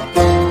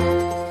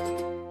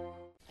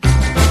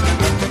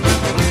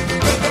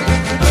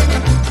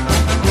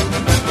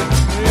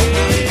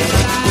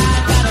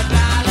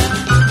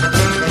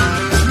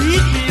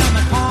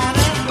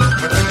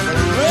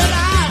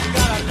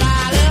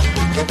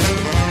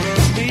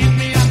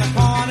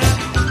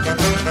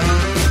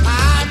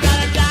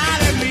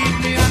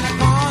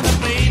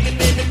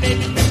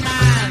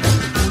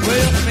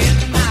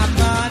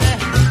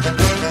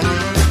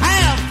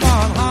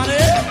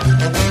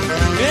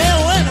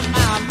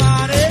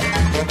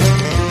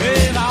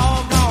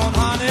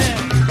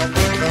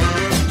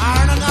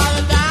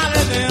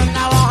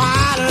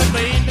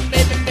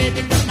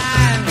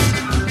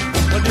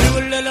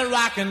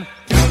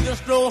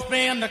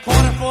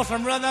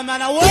 Some rhythm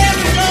and away we go.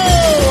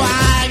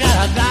 I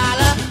got $1.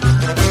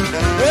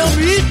 Well,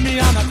 meet me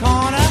on the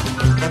corner.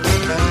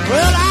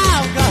 Well,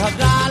 I've got $1.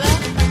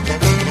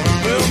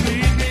 Well,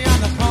 meet me on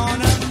the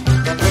corner.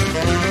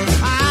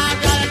 I've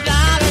got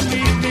 $1.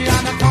 Meet me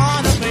on the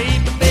corner,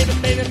 baby, baby,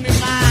 baby, be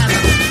mine.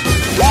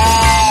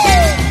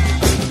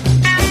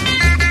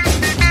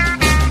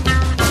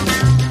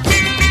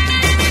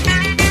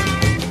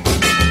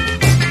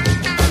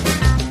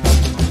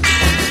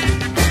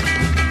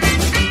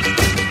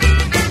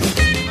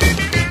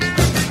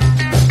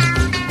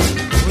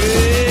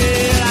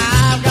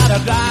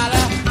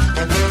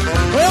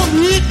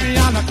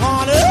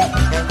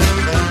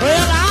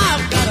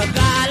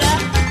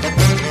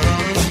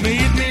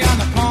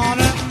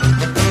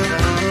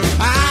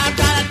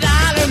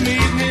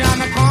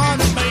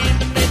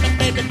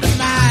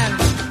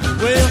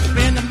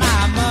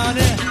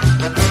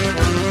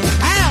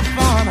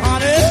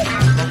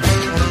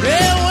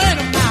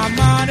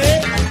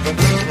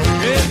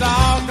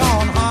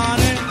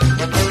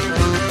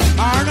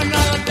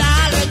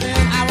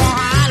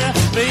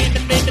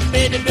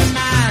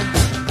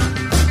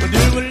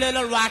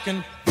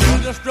 Do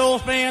the stroll,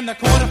 spin the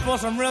quarter for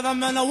some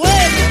rhythm, and away we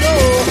go.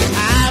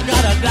 I've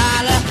got $1.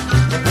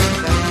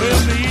 Well,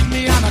 meet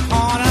me on the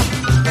corner.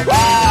 Woo!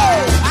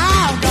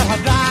 I've got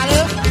 $1.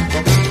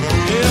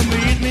 Well,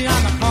 meet me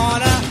on the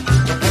corner.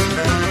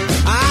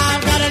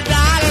 I've got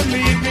 $1.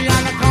 Meet me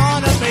on the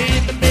corner,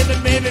 baby, baby,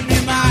 baby, be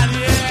mine,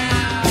 yeah.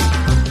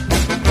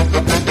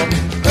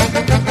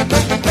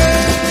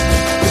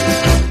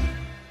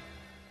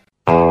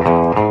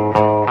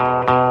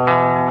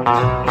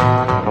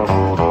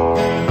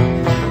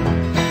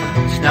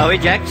 Snowy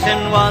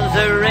Jackson was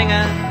a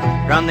ringer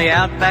from the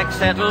outback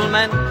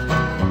settlement.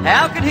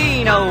 How could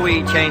he know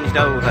we changed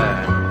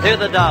over to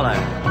the dollar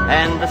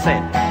and the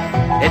cent?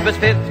 It was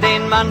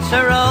 15 months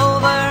or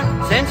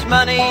over since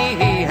money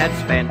he had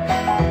spent.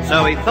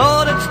 So he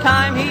thought it's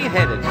time he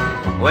headed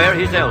where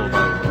his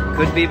elbow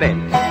could be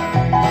bent.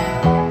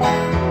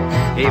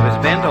 He was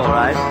bent all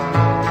right.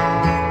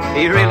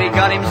 He really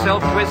got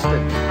himself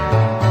twisted.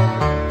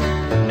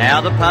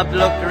 Now the pub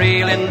looked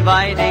real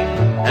inviting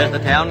as the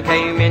town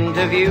came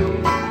into view.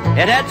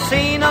 It had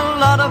seen a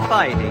lot of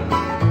fighting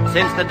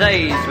since the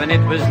days when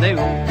it was new.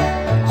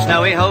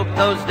 Snowy hoped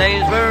those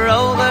days were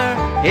over.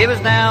 He was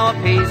now a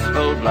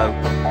peaceful bloke.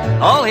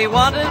 All he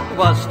wanted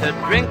was to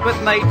drink with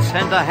mates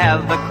and to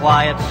have the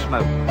quiet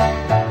smoke.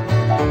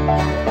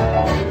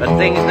 But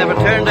things never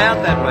turned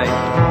out that way.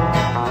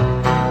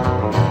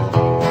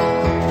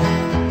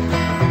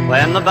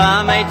 When the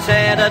barmaid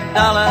said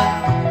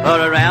 $1 for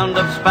a round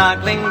of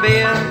sparkling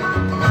beer,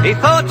 he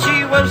thought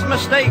she was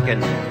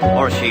mistaken,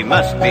 or she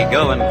must be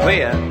going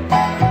queer.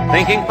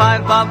 Thinking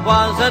 5 bob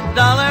was $1,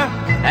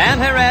 and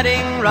her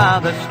adding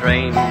rather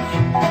strange,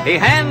 he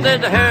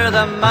handed her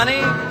the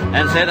money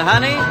and said,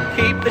 honey,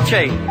 keep the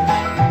change.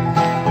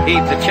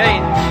 Keep the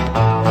change.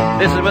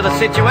 This is where the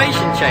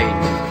situation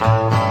changed.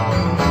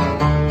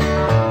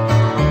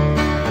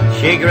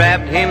 She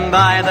grabbed him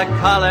by the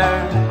collar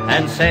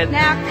and said,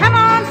 now come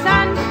on,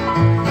 son.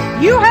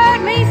 You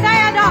heard me say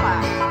 $1.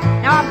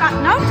 Now I've got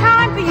no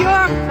time for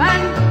your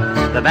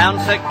fun. The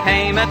bouncer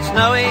came at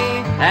Snowy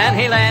and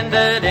he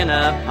landed in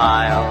a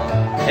pile.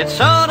 It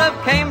sort of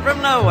came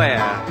from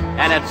nowhere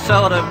and it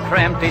sort of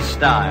cramped his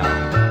style.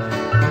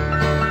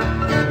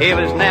 He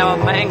was now a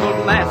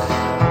mangled mess.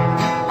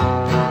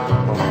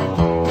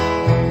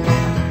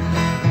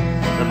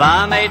 The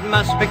barmaid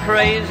must be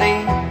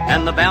crazy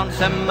and the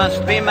bouncer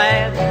must be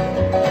mad.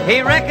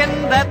 He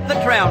reckoned that the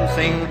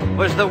trouncing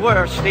was the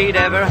worst he'd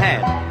ever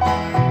had.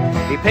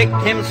 He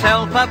picked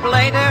himself up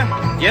later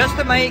just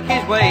to make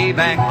his way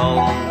back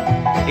home.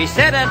 He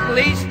said, at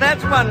least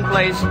that's one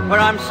place where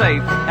I'm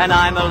safe and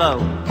I'm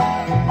alone.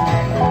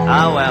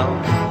 Ah well,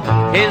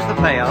 here's the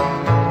payoff.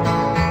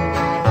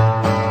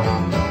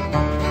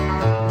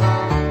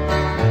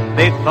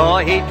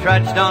 Before he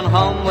trudged on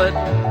homeward,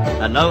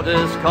 a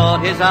notice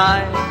caught his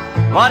eye.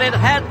 What it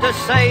had to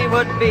say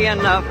would be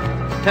enough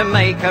to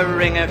make a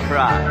ringer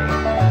cry.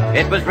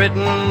 It was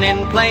written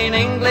in plain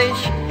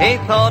English. He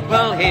thought,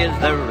 well, here's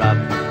the rub.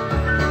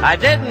 I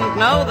didn't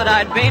know that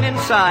I'd been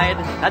inside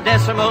a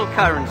decimal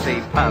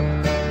currency pub.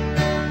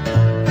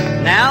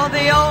 Now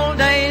the old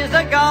days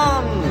are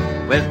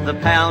gone with the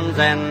pounds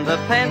and the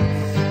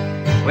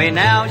pence. We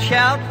now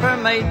shout for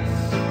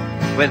mates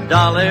with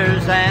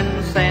dollars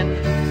and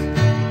cents.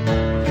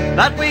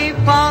 But we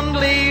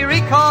fondly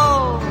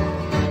recall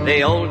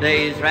the old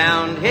days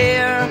round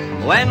here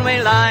when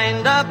we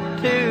lined up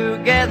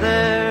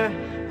together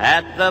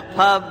at the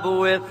pub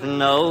with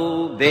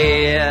no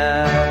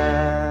beer.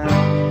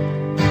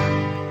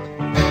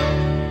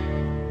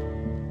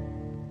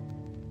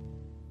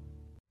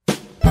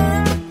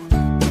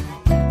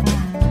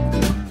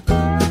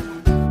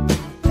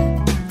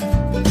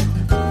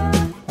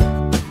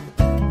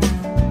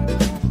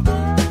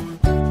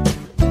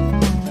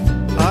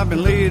 I've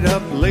been laid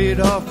up, laid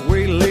off,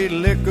 way laid,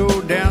 let go,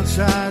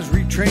 downsize,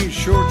 retrained,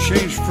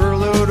 short-changed,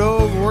 furloughed,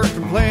 overworked,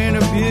 and plain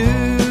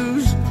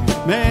abused.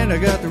 Man, I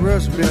got the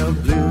Rust Belt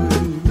blues.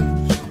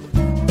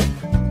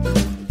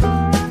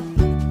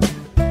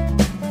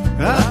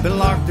 I've been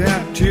locked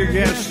out, tear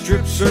gas,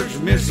 strip search,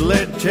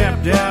 misled,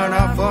 tapped out,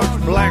 off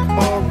off,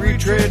 blackball,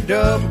 retread,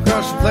 dub,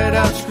 across the flat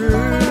out,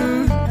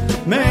 screwed.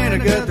 Man, I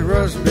got the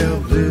Rust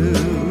Belt blues.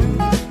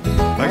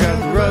 I got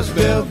the Rust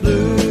Belt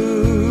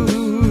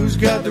blues.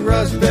 Got the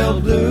Rust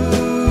Belt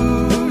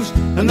blues.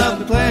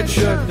 Another plant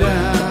shut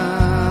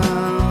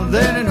down.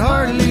 Then it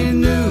hardly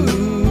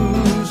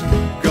news.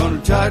 Gonna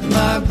tighten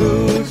my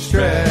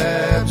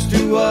bootstraps.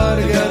 Do what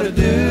I gotta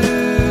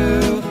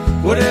do.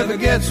 Whatever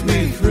gets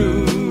me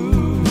through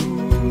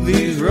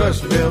these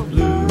Rust Belt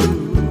blues.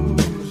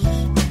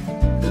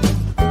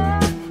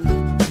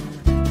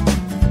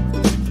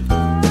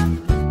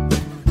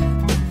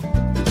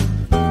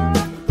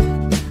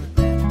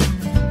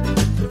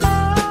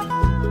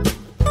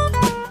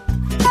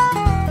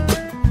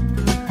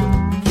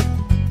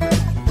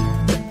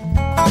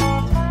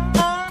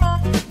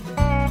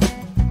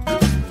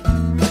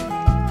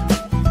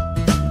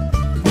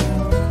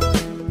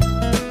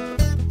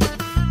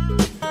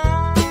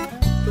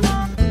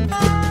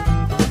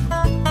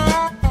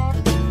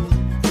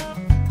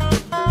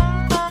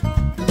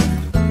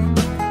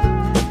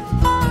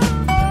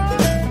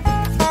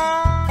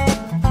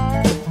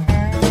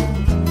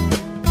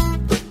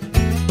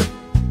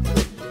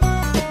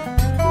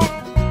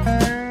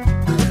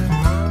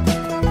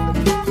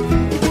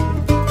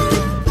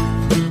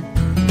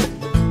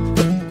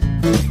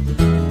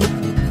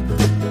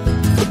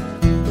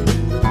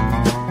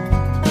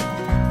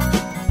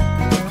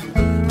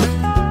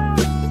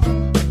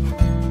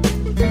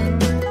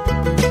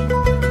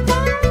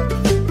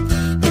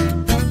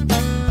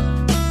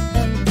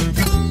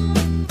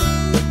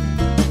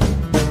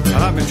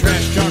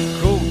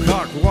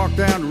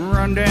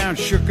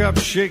 Shook up,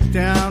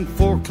 shakedown,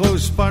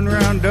 foreclosed, spun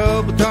round,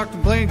 double talked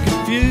and plain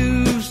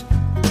confused.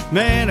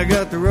 Man, I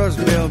got the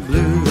Rust Belt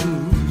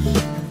blues.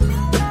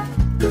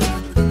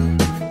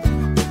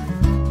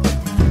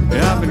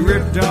 Yeah, I've been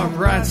ripped off,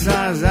 right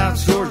size,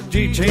 outsourced,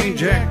 detained,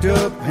 jacked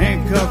up,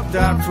 handcuffed,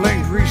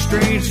 outflanked,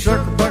 restrained,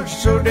 sucker punched,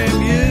 so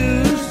damn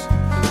used.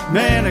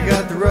 Man, I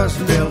got the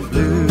Rust Belt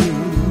blues.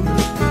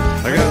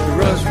 I got the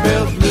Rust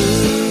Belt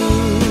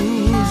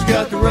blues.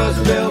 Got the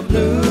Rust Belt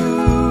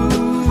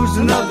blues.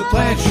 Another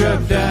plant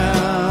shut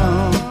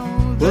down.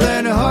 Well,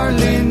 then I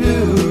hardly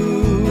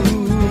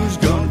news.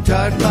 Gonna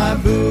tighten my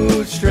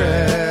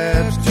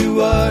bootstraps. Do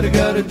what I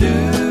gotta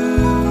do.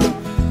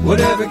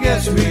 Whatever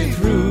gets me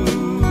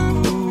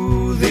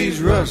through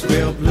these Rust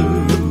Belt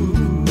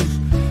blues.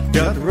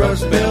 Got the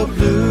Rust Belt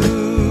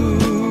blues.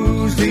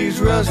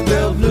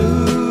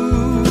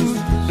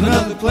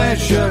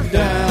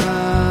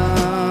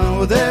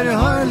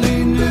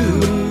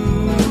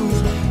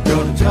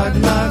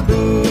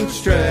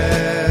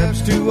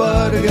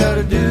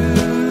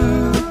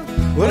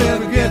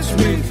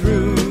 gets me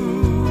through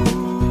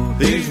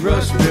these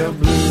Rust Belt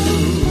blues.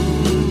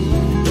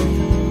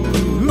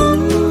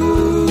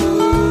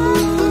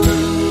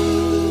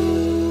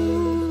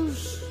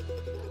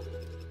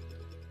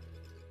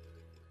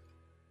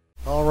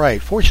 All right.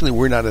 Fortunately,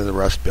 we're not in the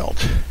Rust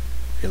Belt.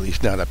 At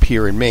least not up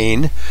here in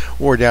Maine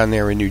or down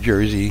there in New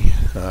Jersey.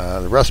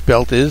 The Rust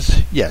Belt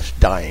is, yes,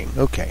 dying.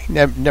 Okay,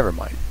 never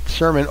mind.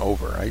 Sermon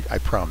over. I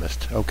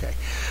promised. Okay.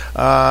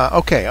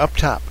 Okay, up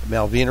top,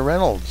 Malvina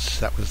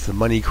Reynolds. That was the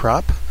money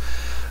crop.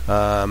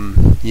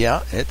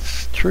 Yeah,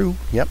 it's true.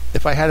 Yep.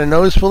 If I had a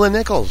nose full of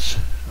nickels,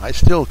 I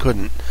still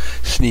couldn't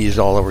sneeze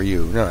all over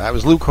you. No, that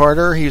was Lou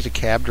Carter. He was a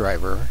cab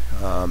driver.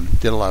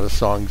 Did a lot of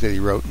songs that he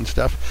wrote and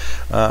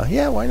stuff.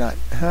 Yeah, why not?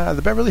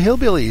 The Beverly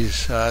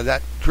Hillbillies,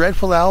 that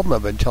dreadful album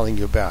I've been telling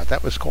you about,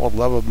 that was called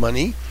Love of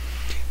Money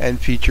and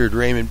featured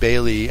Raymond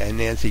Bailey and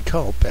Nancy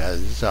Culp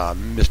as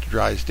Mr.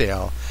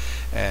 Drysdale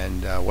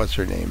and what's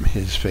her name?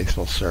 His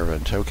faithful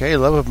servant. Okay,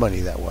 Love of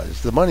Money that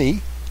was. The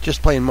Money,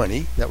 just plain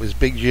Money, that was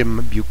Big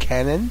Jim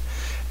Buchanan.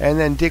 And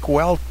then Dick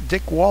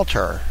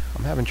Walter.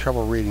 I'm having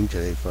trouble reading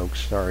today,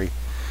 folks. Sorry.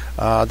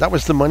 That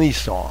was the Money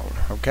song.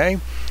 Okay.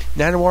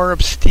 Nanowar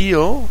of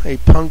Steel, a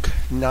punk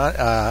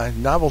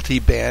novelty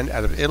band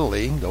out of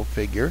Italy. Go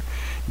figure.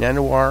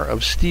 Nanowar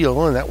of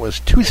Steel, and that was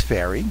Tooth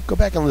Fairy. Go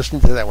back and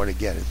listen to that one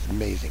again. It's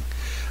amazing.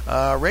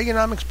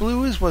 Reaganomics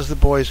Blues was the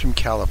boys from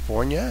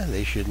California.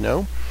 They should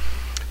know.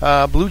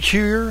 Blue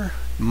Cheer,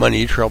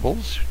 Money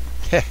Troubles.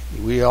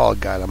 We all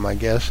got them, I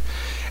guess.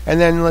 And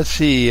then, let's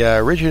see,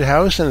 Richard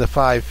House and the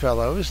Five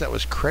Fellows. That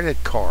was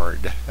Credit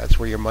Card. That's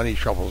where your money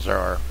troubles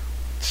are.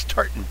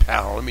 Starting,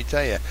 pal, let me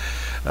tell you.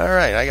 All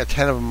right, I got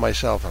 10 of them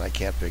myself, and I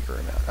can't figure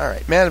them out. All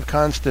right, Man of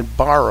Constant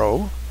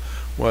Borrow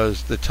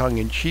was the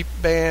tongue-in-cheek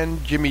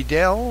band. Jimmy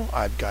Dale,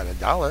 I've Got a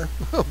Dollar.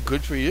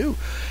 Good for you.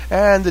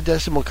 And the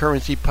Decimal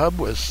Currency Pub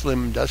was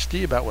Slim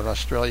Dusty, about when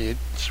Australia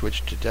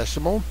switched to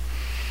decimal.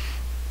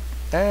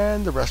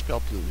 And the Rust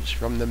Belt Blues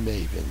from the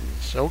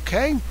Mavens.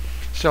 Okay,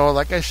 so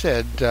like I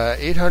said,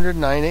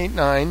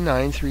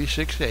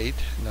 800-989-9368,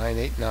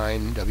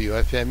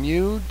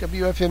 989-WFMU,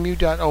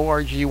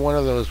 WFMU.org, one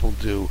of those will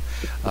do.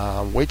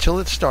 Wait till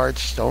it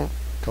starts. Don't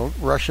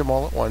rush them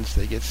all at once.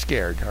 They get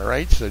scared, all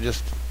right? So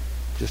just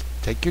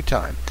take your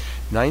time.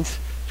 9th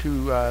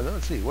to,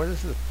 let's see, what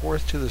is it,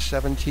 4th to the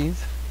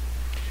 17th?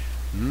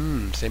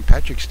 St.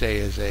 Patrick's Day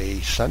is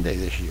a Sunday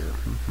this year.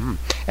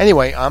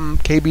 Anyway, I'm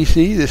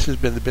KBC. This has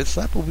been the Bit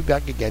Slap. We'll be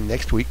back again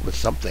next week with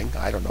something.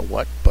 I don't know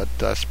what, but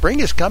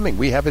spring is coming.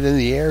 We have it in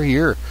the air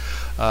here.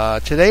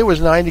 Today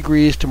was 9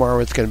 degrees.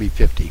 Tomorrow it's going to be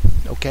 50.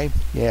 Okay?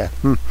 Yeah.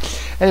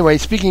 Anyway,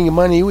 speaking of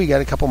money, we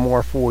got a couple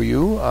more for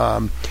you.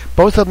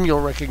 Both of them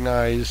you'll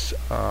recognize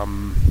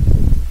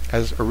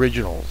as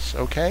originals.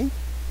 Okay?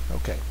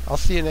 Okay. I'll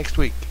see you next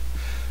week.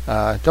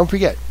 Don't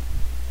forget.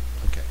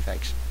 Okay,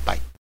 thanks. Bye.